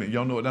am pregnant.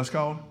 Y'all know what that's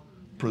called?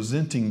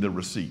 Presenting the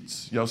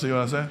receipts. Y'all see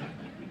what I said?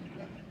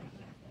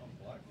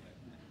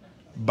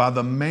 By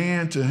the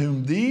man to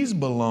whom these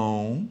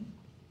belong,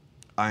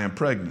 I am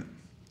pregnant.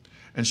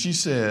 And she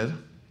said,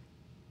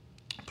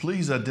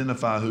 please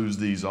identify whose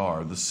these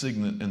are, the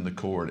signet and the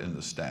cord and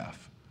the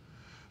staff.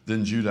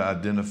 Then Judah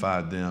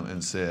identified them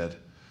and said,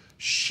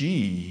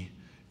 she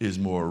is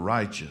more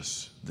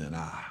righteous than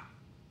I.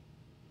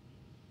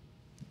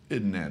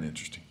 Isn't that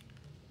interesting?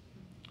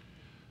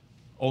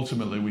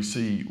 Ultimately, we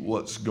see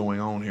what's going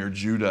on here.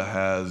 Judah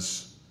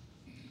has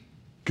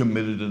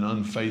committed an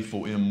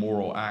unfaithful,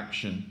 immoral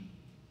action.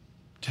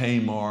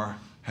 Tamar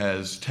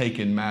has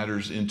taken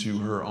matters into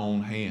her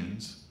own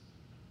hands.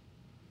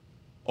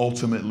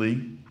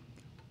 Ultimately,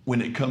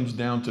 when it comes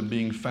down to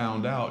being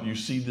found out, you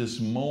see this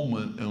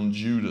moment on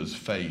Judah's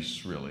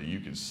face, really. You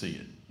can see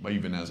it,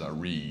 even as I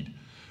read,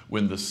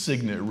 when the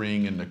signet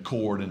ring and the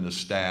cord and the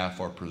staff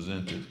are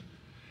presented.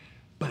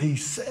 But he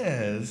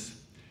says,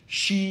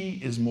 she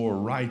is more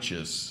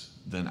righteous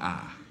than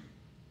I.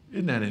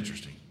 Isn't that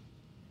interesting?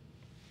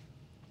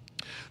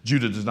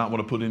 Judah does not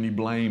want to put any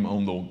blame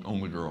on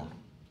the girl.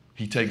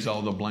 He takes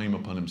all the blame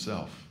upon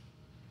himself.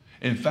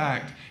 In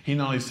fact, he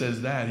not only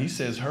says that, he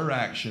says her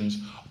actions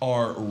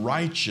are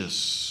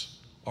righteous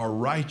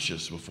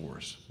before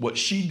us. What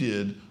she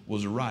did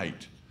was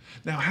right.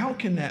 Now, how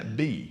can that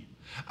be?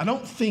 I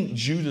don't think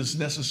Judah's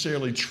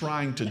necessarily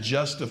trying to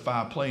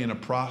justify playing a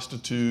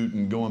prostitute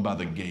and going by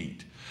the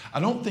gate. I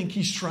don't think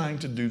he's trying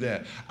to do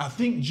that. I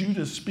think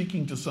Judah's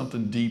speaking to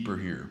something deeper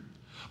here,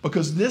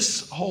 because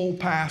this whole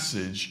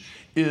passage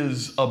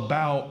is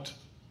about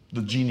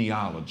the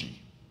genealogy.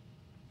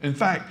 In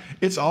fact,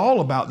 it's all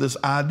about this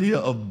idea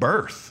of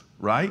birth,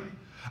 right?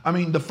 I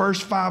mean, the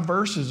first 5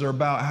 verses are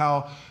about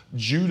how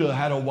Judah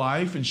had a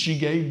wife and she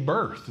gave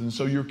birth. And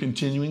so you're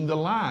continuing the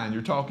line.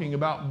 You're talking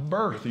about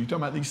birth. You're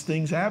talking about these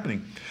things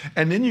happening.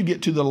 And then you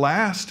get to the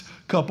last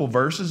couple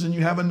verses and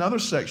you have another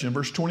section,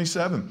 verse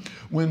 27.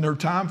 When her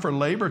time for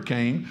labor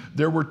came,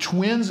 there were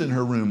twins in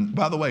her womb.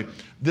 By the way,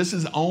 this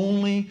is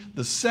only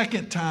the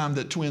second time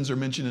that twins are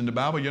mentioned in the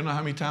Bible. You know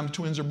how many times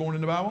twins are born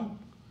in the Bible?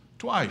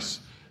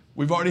 Twice.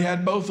 We've already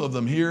had both of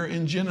them here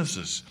in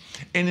Genesis.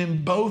 And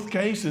in both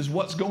cases,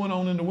 what's going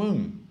on in the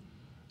womb?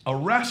 A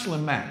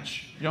wrestling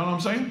match. You know what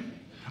I'm saying?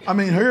 I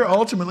mean, here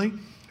ultimately,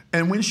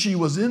 and when she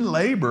was in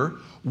labor,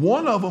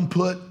 one of them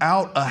put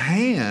out a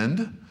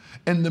hand,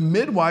 and the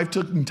midwife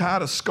took and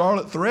tied a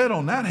scarlet thread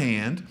on that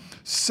hand,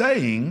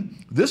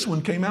 saying, this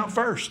one came out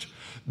first.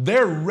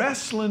 They're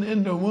wrestling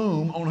in the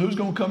womb on who's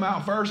going to come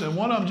out first, and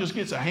one of them just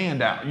gets a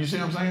hand out. You see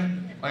what I'm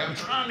saying? Like, I'm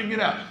trying to get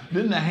out.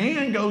 Then the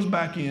hand goes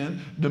back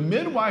in. The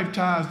midwife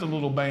ties the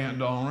little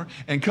band on her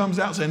and comes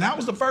out saying, that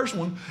was the first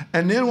one.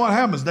 And then what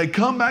happens? They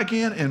come back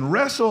in and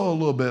wrestle a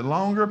little bit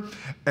longer.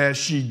 As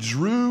she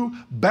drew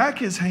back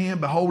his hand,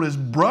 behold, his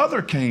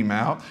brother came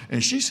out.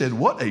 And she said,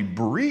 what a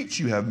breach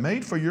you have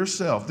made for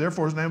yourself.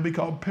 Therefore, his name will be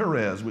called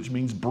Perez, which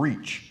means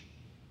breach.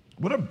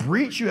 What a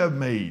breach you have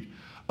made.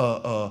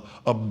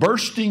 A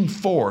bursting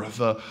forth,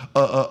 a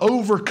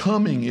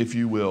overcoming, if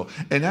you will.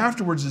 And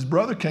afterwards, his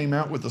brother came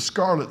out with a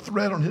scarlet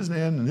thread on his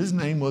hand, and his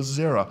name was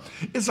Zerah.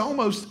 It's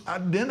almost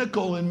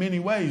identical in many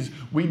ways.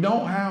 We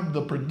don't have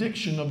the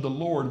prediction of the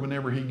Lord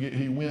whenever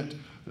he went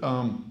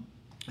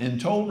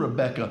and told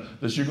Rebekah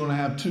that you're going to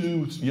have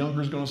 2,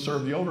 younger is going to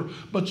serve the older.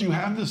 But you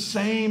have the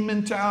same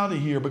mentality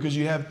here, because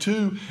you have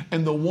 2,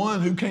 and the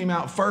one who came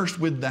out first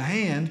with the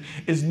hand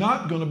is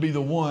not going to be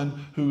the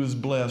one who is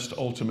blessed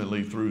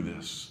ultimately through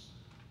this.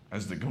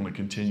 As they're going to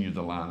continue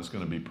the line, it's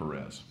going to be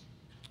Perez.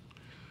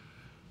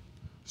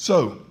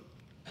 So,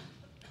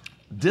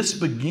 this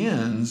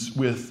begins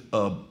with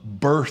a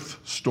birth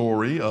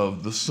story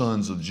of the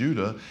sons of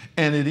Judah,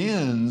 and it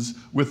ends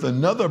with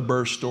another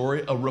birth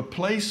story, a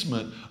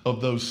replacement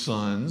of those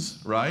sons,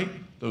 right?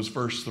 Those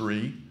first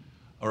 3,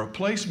 a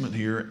replacement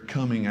here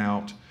coming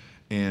out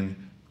and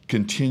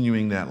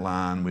continuing that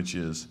line, which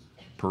is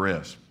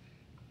Perez.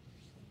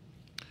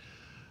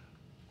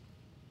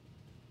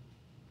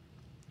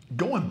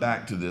 Going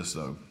back to this,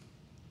 though,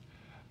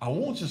 I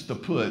want us to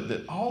put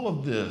that all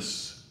of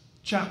this,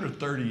 Chapter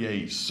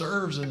 38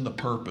 serves in the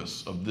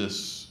purpose of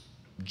this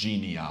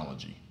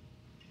genealogy.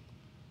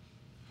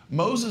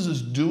 Moses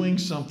is doing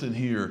something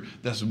here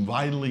that's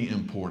vitally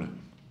important.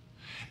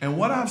 And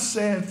what I've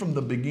said from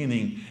the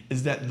beginning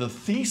is that the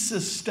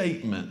thesis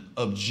statement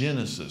of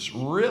Genesis,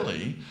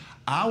 really,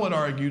 I would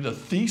argue the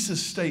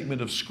thesis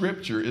statement of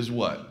Scripture is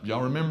what?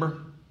 Y'all remember?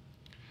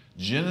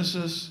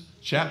 Genesis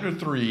chapter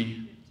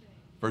 3,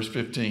 verse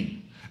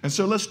 15. And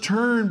so let's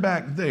turn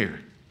back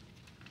there.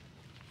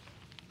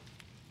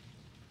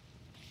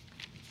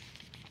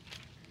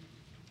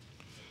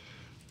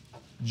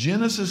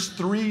 Genesis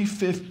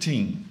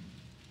 3:15.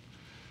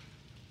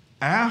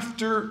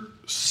 After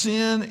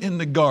sin in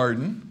the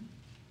garden,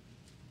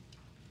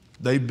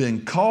 they've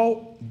been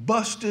caught,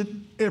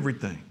 busted,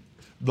 everything.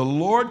 The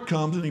Lord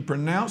comes and he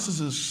pronounces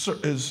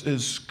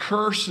his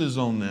curses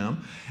on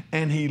them,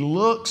 and he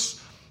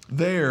looks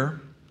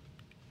there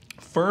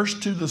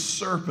first to the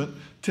serpent,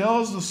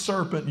 tells the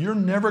serpent, you're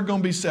never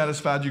going to be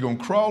satisfied. You're going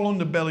to crawl on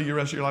the belly the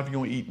rest of your life. You're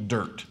going to eat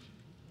dirt.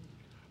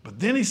 But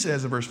then he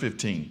says in verse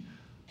 15,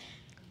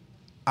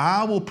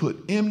 I will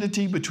put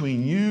enmity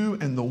between you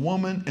and the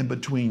woman, and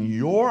between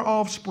your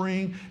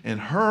offspring and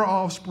her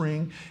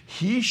offspring.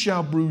 He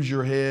shall bruise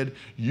your head,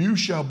 you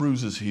shall bruise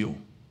his heel.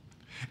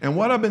 And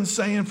what I've been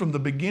saying from the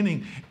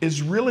beginning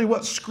is really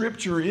what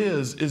Scripture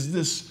is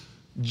this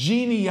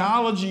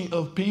genealogy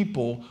of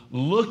people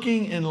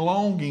looking and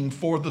longing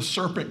for the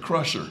serpent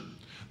crusher,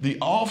 the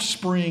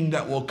offspring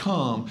that will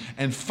come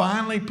and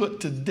finally put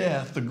to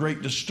death the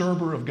great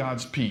disturber of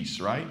God's peace,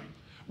 right?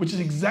 Which is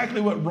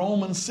exactly what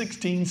Romans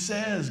 16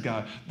 says,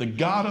 God. The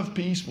God of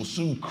peace will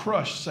soon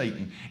crush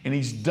Satan. And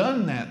he's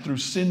done that through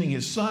sending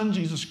his son,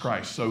 Jesus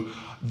Christ. So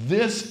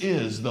this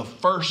is the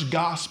first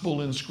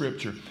gospel in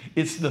Scripture.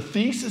 It's the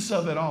thesis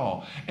of it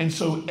all. And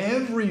so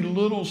every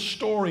little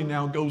story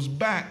now goes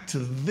back to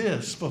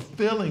this,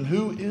 fulfilling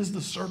who is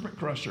the serpent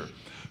crusher?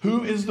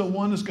 Who is the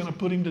one that's going to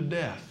put him to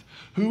death?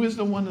 Who is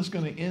the one that's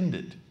going to end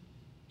it?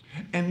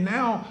 And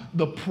now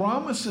the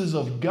promises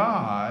of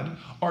God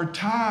are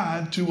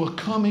tied to a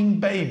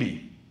coming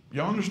baby.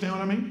 Y'all understand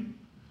what I mean?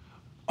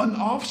 An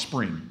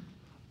offspring,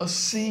 a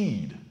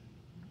seed.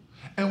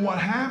 And what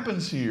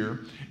happens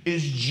here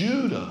is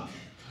Judah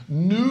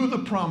knew the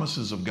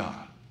promises of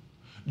God.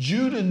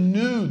 Judah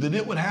knew that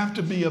it would have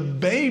to be a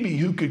baby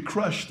who could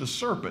crush the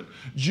serpent.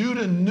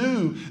 Judah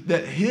knew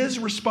that his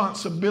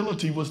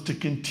responsibility was to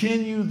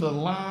continue the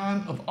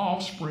line of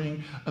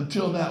offspring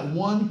until that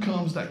one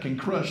comes that can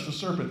crush the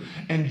serpent.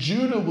 And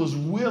Judah was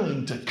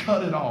willing to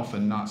cut it off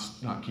and not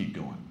keep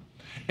going.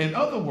 In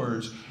other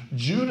words,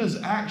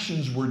 Judah's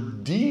actions were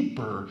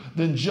deeper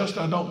than just,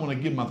 I don't want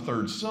to give my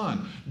third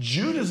son.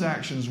 Judah's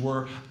actions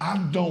were, I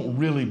don't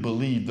really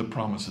believe the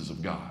promises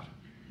of God.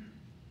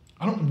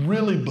 I don't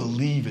really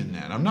believe in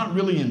that. I'm not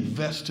really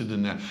invested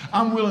in that.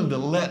 I'm willing to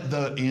let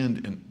that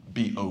end and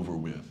be over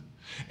with.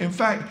 In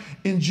fact,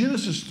 in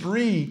Genesis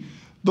 3,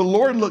 the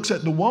Lord looks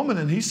at the woman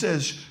and he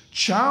says,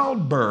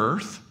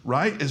 childbirth,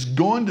 right, is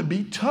going to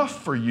be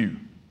tough for you.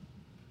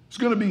 It's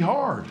going to be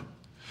hard.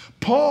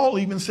 Paul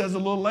even says a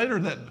little later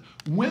that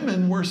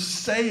women were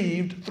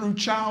saved through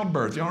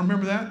childbirth. Y'all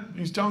remember that?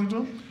 He's talking to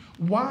them.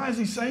 Why is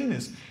he saying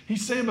this?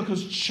 He's saying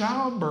because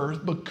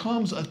childbirth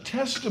becomes a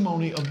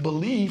testimony of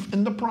belief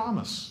in the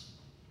promise.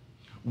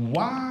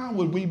 Why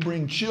would we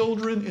bring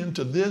children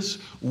into this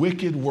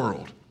wicked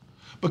world?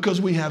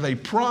 Because we have a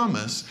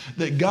promise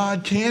that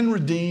God can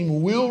redeem,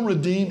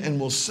 and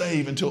will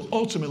save until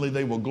ultimately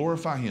they will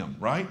glorify him,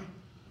 right?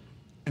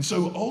 And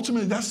so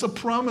ultimately that's the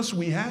promise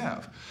we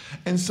have.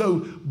 And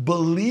so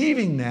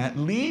believing that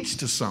leads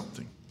to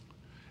something.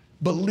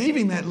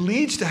 Believing that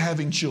leads to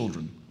having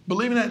children.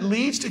 Believing that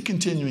leads to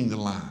continuing the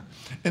line.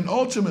 And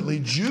ultimately,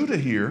 Judah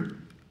here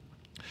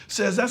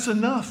says, that's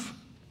enough.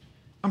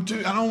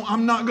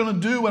 I'm not going to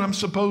do what I'm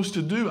supposed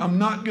to do. I'm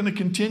not going to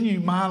continue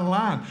my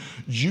line.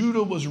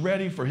 Judah was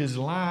ready for his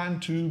line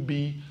to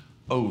be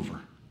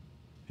over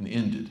and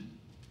ended.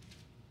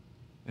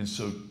 And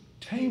so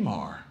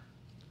Tamar,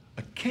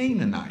 a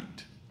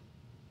Canaanite,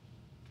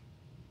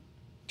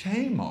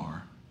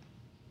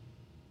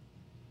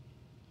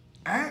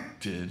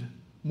 acted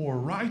more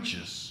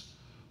righteous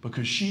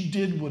because she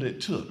did what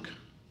it took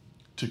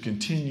to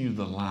continue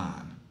the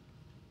line,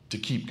 to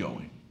keep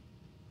going.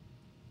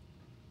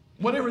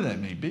 Whatever that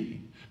may be.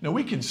 Now,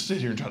 we can sit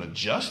here and try to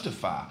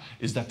justify,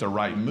 is that the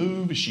right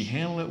move? Is she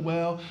handling it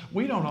well?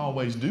 We don't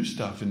always do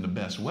stuff in the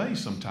best way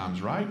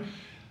sometimes, right?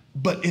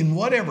 But in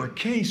whatever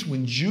case,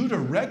 when Judah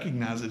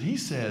recognized it, he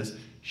says,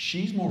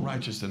 she's more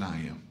righteous than I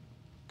am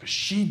because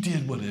she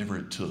did whatever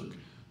it took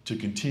to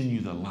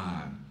continue the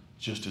line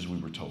just as we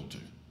were told to.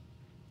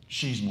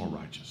 She's more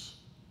righteous.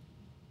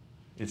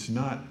 It's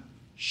not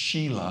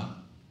Sheila,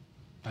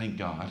 thank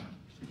God,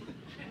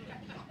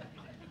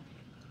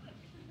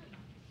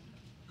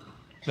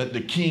 that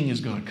the king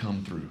is going to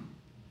come through.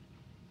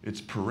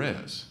 It's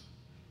Perez.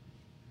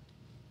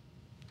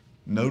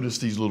 Notice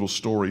these little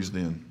stories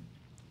then.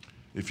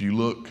 If you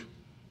look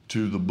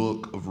to the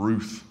book of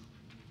Ruth,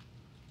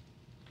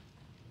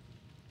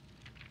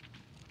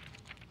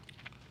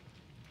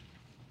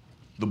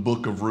 the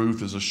book of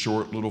Ruth is a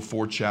short little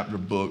 4-chapter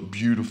book,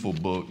 beautiful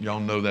book. Y'all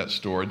know that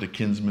story, the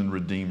kinsman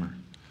redeemer.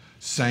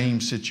 Same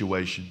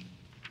situation.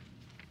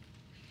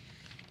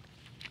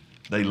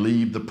 They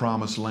leave the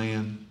promised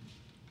land.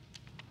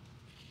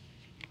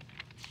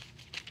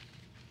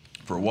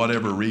 For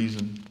whatever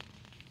reason,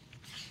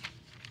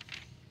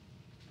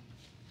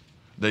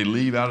 they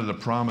leave out of the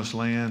promised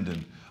land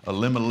and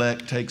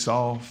Elimelech takes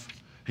off.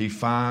 He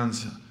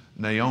finds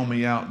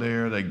Naomi out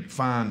there.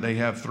 They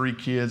have 3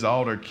 kids.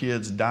 All their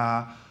kids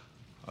die.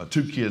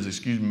 2 kids,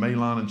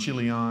 Mahlon and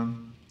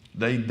Chilion.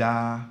 They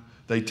die.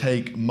 They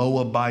take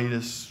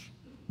Moabitess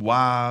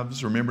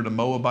wives. Remember the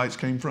Moabites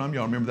came from?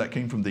 Y'all remember that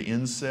came from the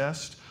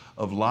incest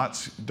of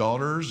Lot's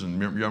daughters?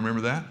 And y'all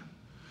remember that?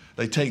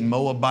 They take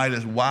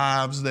Moabitess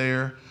wives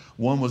there.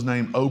 One was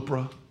named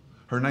Oprah.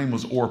 Her name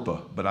was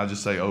Orpah, but I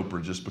just say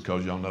Oprah just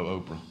because y'all know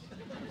Oprah.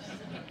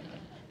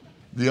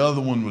 The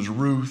other one was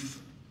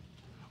Ruth.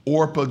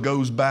 Orpah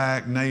goes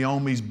back.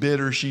 Naomi's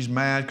bitter. She's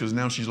mad because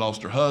now she's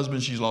lost her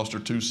husband. She's lost her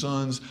 2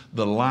 sons.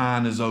 The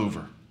line is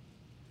over.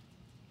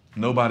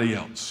 Nobody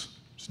else.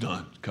 It's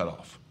done. Cut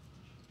off.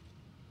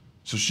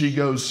 So she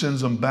goes, sends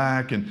them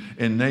back, and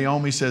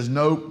Naomi says,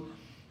 nope.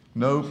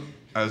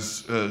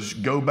 as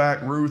go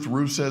back Ruth.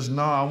 Ruth says,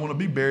 no, I want to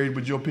be buried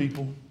with your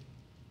people.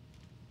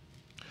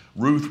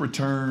 Ruth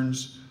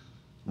returns.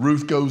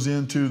 Ruth goes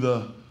into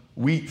the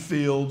wheat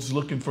fields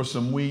looking for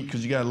some wheat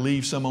because you got to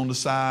leave some on the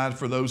side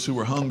for those who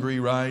are hungry,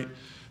 right?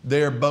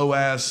 There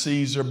Boaz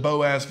sees her.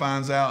 Boaz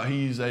finds out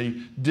he's a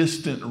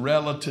distant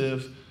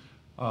relative.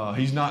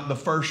 He's not the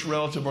first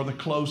relative or the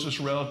closest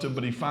relative,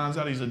 but he finds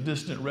out he's a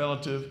distant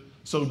relative.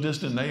 So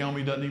distant,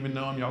 Naomi doesn't even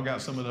know him. Y'all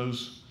got some of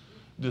those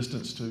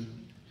distance too.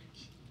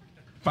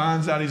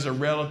 Finds out he's a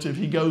relative.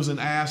 He goes and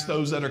asks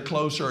those that are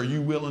closer, are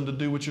you willing to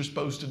do what you're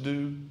supposed to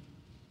do?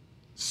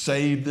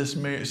 Save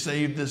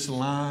this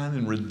line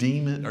and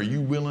redeem it. Are you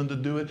willing to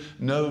do it?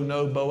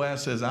 No.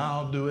 Boaz says,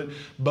 I'll do it.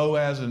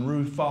 Boaz and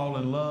Ruth fall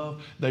in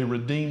love. They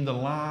redeem the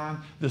line.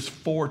 This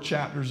 4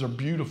 chapters are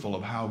beautiful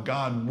of how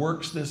God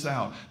works this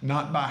out,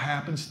 not by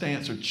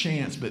happenstance or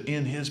chance, but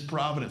in his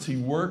providence. He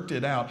worked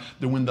it out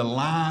that when the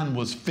line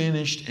was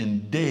finished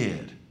and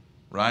dead,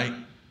 right,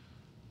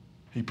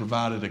 he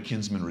provided a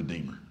kinsman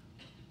redeemer.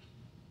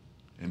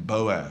 And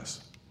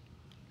Boaz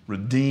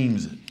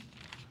redeems it.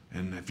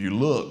 And if you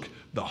look,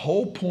 the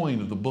whole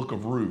point of the book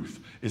of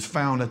Ruth is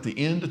found at the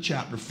end of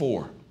chapter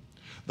 4.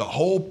 The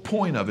whole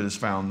point of it is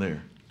found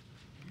there.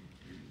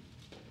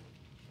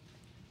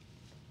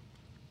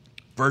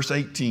 Verse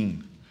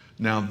 18.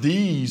 Now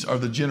these are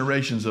the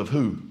generations of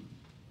who?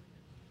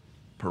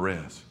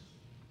 Perez.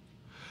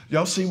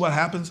 Y'all see what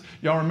happens?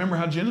 Y'all remember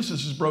how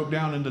Genesis is broke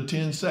down into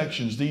 10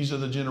 sections. These are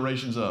the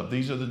generations of.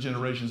 These are the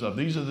generations of.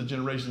 These are the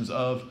generations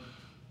of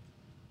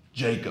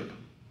Jacob.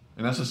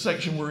 And that's the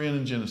section we're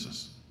in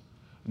Genesis.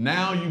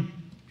 Now you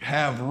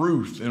have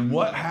Ruth. And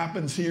what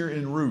happens here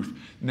in Ruth?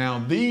 Now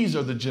these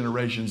are the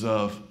generations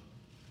of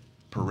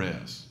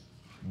Perez,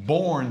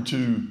 born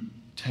to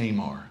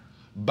Tamar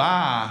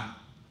by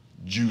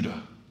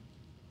Judah.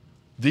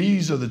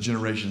 These are the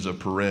generations of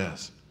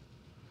Perez.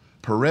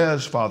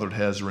 Perez fathered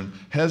Hezron.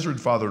 Hezron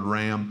fathered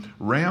Ram.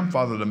 Ram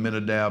fathered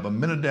Amminadab.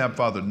 Amminadab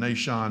fathered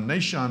Nahshon.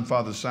 Nahshon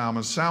fathered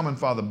Salmon. Salmon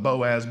fathered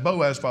Boaz.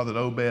 Boaz fathered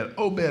Obed.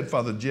 Obed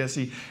fathered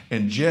Jesse.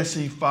 And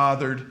Jesse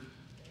fathered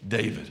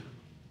David.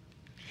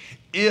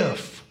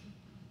 If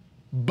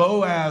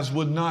Boaz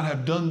would not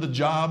have done the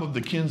job of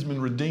the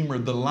kinsman redeemer,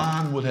 the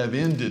line would have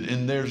ended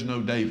and there's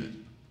no David.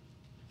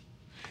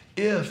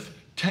 If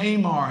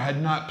Tamar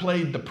had not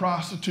played the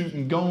prostitute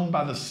and gone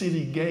by the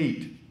city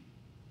gate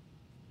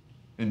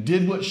and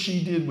did what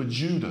she did with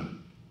Judah,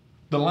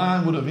 the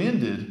line would have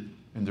ended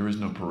and there is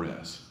no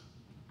Perez.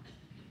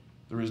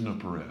 There is no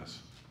Perez.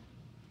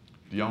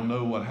 Do y'all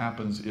know what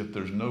happens if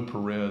there's no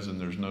Perez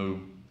and there's no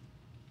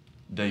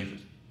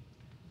David?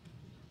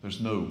 There's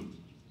no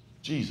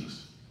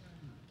Jesus.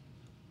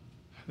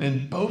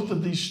 In both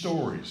of these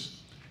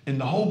stories, in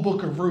the whole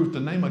book of Ruth,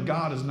 the name of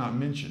God is not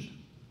mentioned.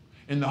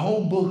 In the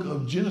whole book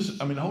of Genesis,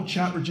 the whole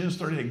chapter of Genesis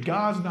 38,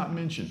 God's not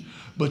mentioned.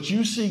 But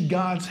you see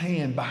God's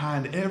hand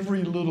behind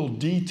every little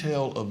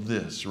detail of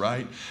this,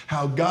 right?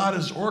 How God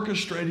is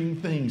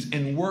orchestrating things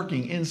and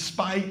working in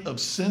spite of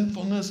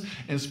sinfulness,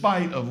 in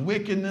spite of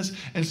wickedness,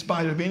 in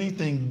spite of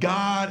anything.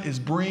 God is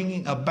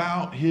bringing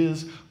about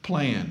his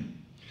plan.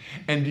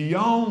 And do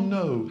y'all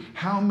know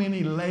how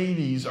many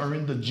ladies are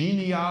in the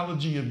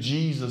genealogy of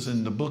Jesus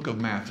in the book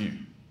of Matthew?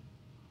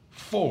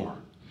 4.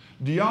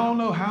 Do y'all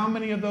know how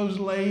many of those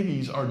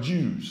ladies are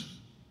Jews?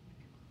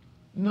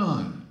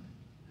 None.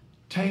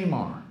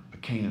 Tamar, a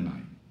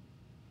Canaanite,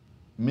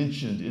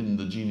 mentioned in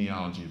the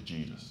genealogy of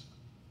Jesus.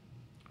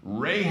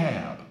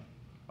 Rahab,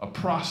 a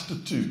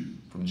prostitute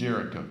from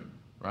Jericho,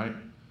 right?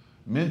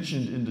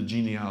 Mentioned in the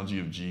genealogy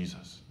of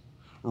Jesus.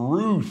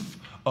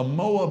 Ruth, a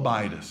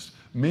Moabitess,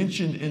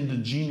 mentioned in the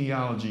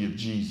genealogy of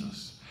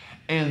Jesus.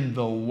 And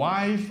the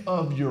wife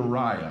of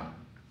Uriah,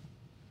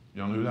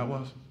 y'all know who that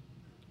was?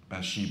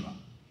 Bathsheba.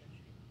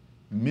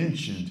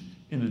 Mentioned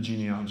in the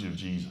genealogy of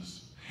Jesus.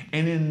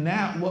 And in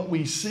that, what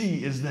we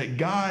see is that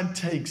God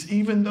takes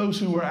even those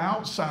who are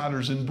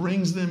outsiders and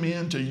brings them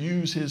in to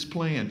use his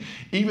plan.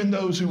 Even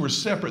those who were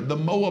separate, the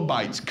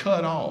Moabites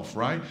cut off,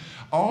 right?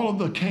 All of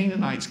the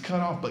Canaanites cut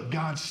off, but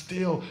God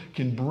still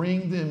can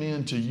bring them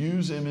in to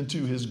use them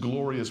into his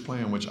glorious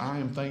plan, which I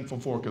am thankful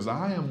for, because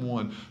I am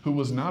one who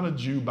was not a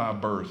Jew by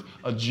birth,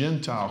 a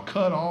Gentile,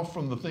 cut off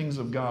from the things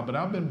of God, but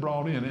I've been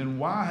brought in. And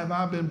why have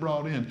I been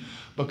brought in?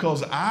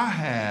 Because I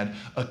had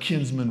a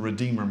kinsman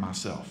redeemer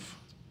myself.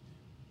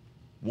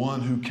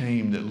 One who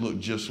came that looked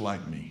just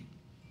like me.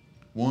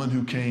 One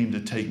who came to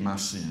take my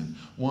sin.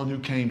 One who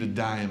came to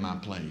die in my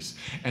place.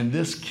 And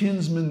this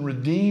kinsman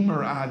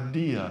redeemer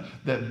idea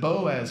that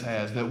Boaz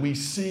has, that we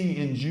see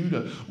in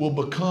Judah, will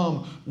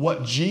become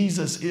what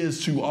Jesus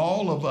is to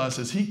all of us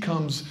as he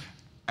comes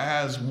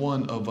as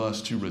one of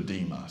us to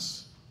redeem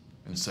us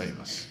and save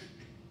us.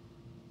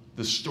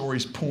 The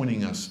story's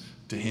pointing us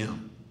to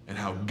him and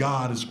how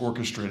God is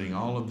orchestrating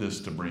all of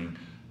this to bring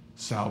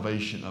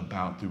salvation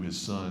about through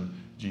his son,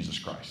 Jesus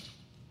Christ.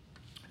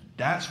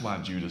 That's why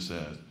Judah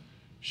said,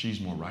 she's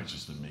more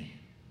righteous than me.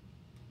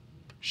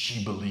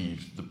 She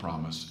believed the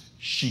promise.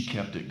 She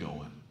kept it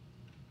going.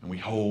 And we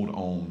hold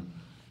on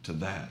to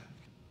that.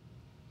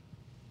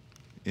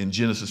 in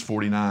Genesis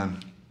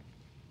 49,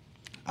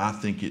 I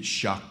think it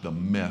shocked the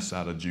mess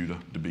out of Judah,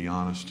 to be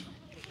honest.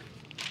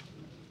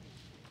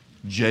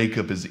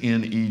 Jacob is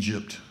in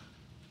Egypt.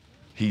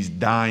 He's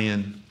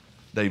dying.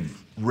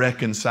 They've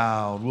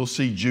reconciled. We'll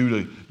see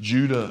Judah.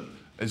 Judah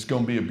is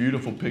going to be a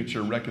beautiful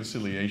picture of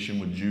reconciliation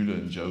with Judah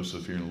and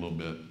Joseph here in a little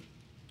bit.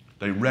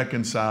 They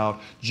reconciled.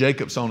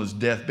 Jacob's on his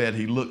deathbed.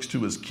 He looks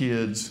to his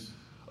kids,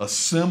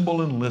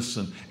 assemble and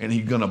listen, and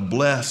he's going to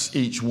bless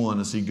each one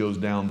as he goes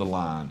down the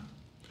line.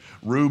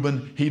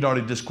 Reuben, he'd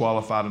already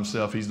disqualified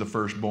himself. He's the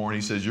firstborn.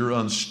 He says, you're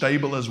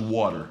unstable as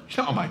water.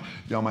 Y'all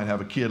might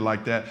have a kid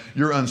like that.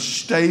 You're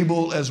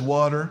unstable as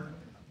water.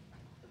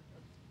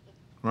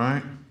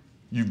 Right?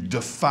 You've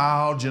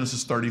defiled,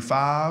 Genesis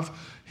 35.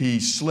 He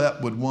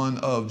slept with one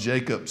of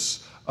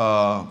Jacob's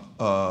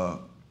wives,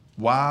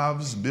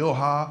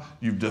 Bilhah.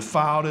 You've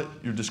defiled it.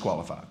 You're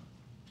disqualified.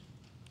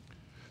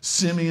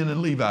 Simeon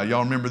and Levi,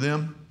 y'all remember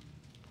them?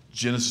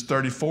 Genesis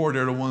 34,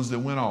 they're the ones that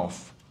went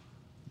off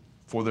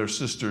for their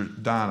sister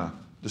Dinah,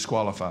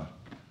 disqualified.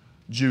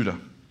 Judah.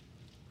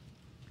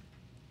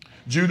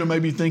 Judah may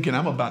be thinking,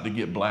 I'm about to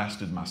get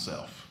blasted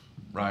myself,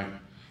 right?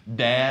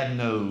 Dad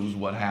knows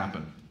what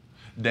happened.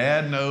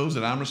 Dad knows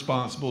that I'm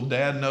responsible.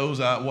 Dad knows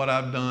what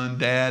I've done.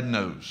 Dad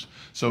knows.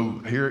 So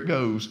here it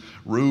goes.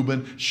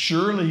 Reuben,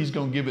 surely he's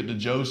going to give it to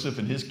Joseph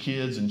and his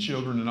kids and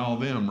children and all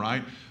them,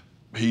 right?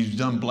 He's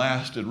done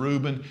blasted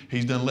Reuben.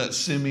 He's done let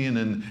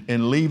Simeon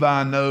and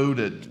Levi know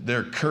that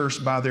they're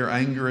cursed by their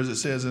anger, as it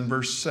says in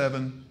verse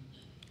 7.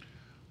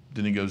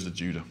 Then he goes to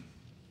Judah.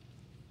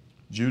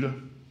 Judah,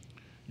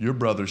 your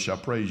brothers shall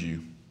praise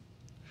you.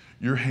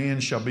 Your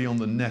hand shall be on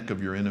the neck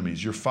of your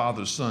enemies. Your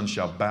father's son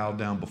shall bow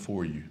down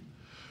before you.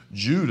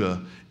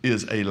 Judah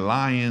is a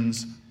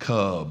lion's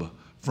cub.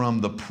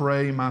 From the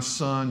prey, my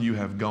son, you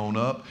have gone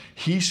up.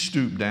 He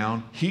stooped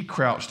down. He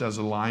crouched as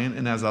a lion,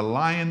 and as a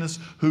lioness,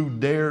 who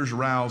dares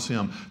rouse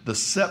him? The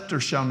scepter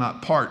shall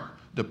not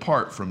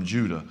depart from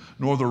Judah,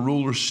 nor the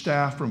ruler's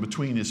staff from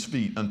between his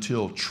feet,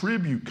 until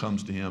tribute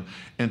comes to him,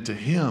 and to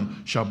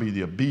him shall be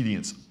the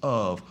obedience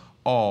of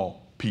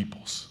all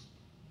peoples.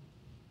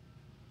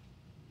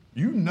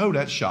 You know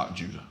that shocked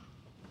Judah.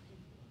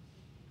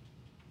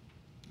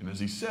 And as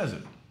he says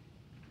it,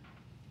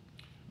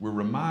 we're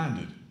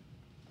reminded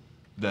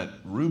that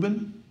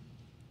Reuben,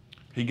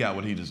 he got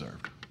what he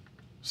deserved.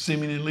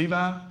 Simeon and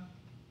Levi,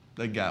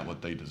 they got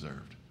what they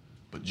deserved.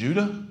 But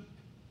Judah,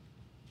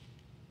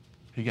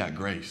 he got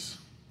grace.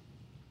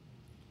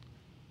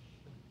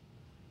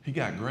 He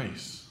got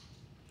grace.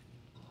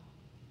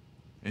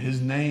 And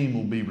his name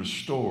will be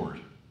restored.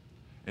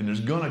 And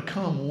there's going to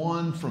come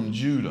one from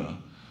Judah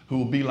who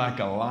will be like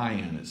a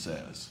lion, it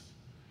says,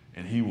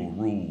 and he will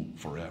rule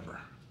forever.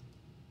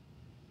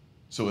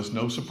 So it's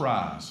no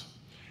surprise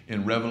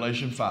in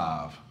Revelation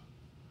 5,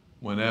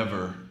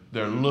 whenever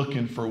they're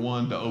looking for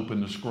one to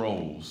open the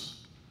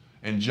scrolls,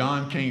 and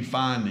John can't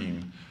find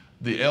him,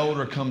 the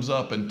elder comes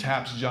up and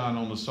taps John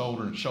on the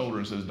shoulder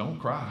and says, don't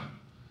cry.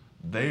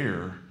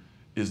 There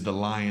is the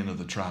Lion of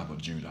the tribe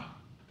of Judah.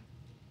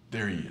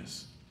 There he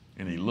is.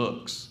 And he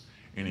looks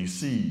and he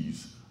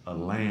sees a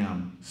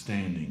lamb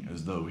standing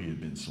as though he had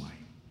been slain.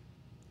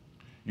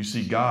 You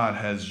see, God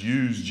has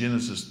used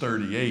Genesis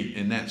 38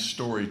 in that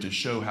story to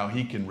show how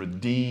he can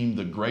redeem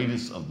the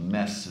greatest of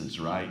messes,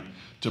 right?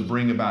 To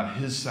bring about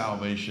his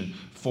salvation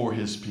for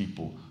his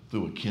people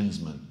through a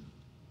kinsman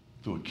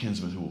who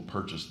will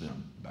purchase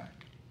them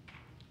back.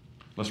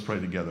 Let's pray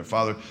together.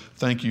 Father,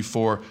 thank you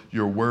for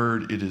your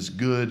word. It is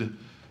good.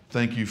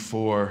 Thank you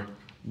for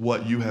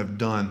what you have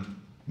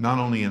done, not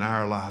only in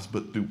our lives,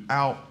 but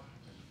throughout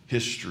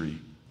history,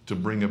 to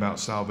bring about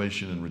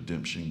salvation and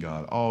redemption,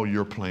 God. All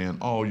your plan,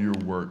 all your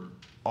work,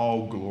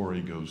 all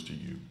glory goes to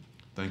you.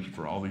 Thank you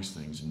for all these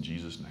things in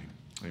Jesus' name.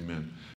 Amen.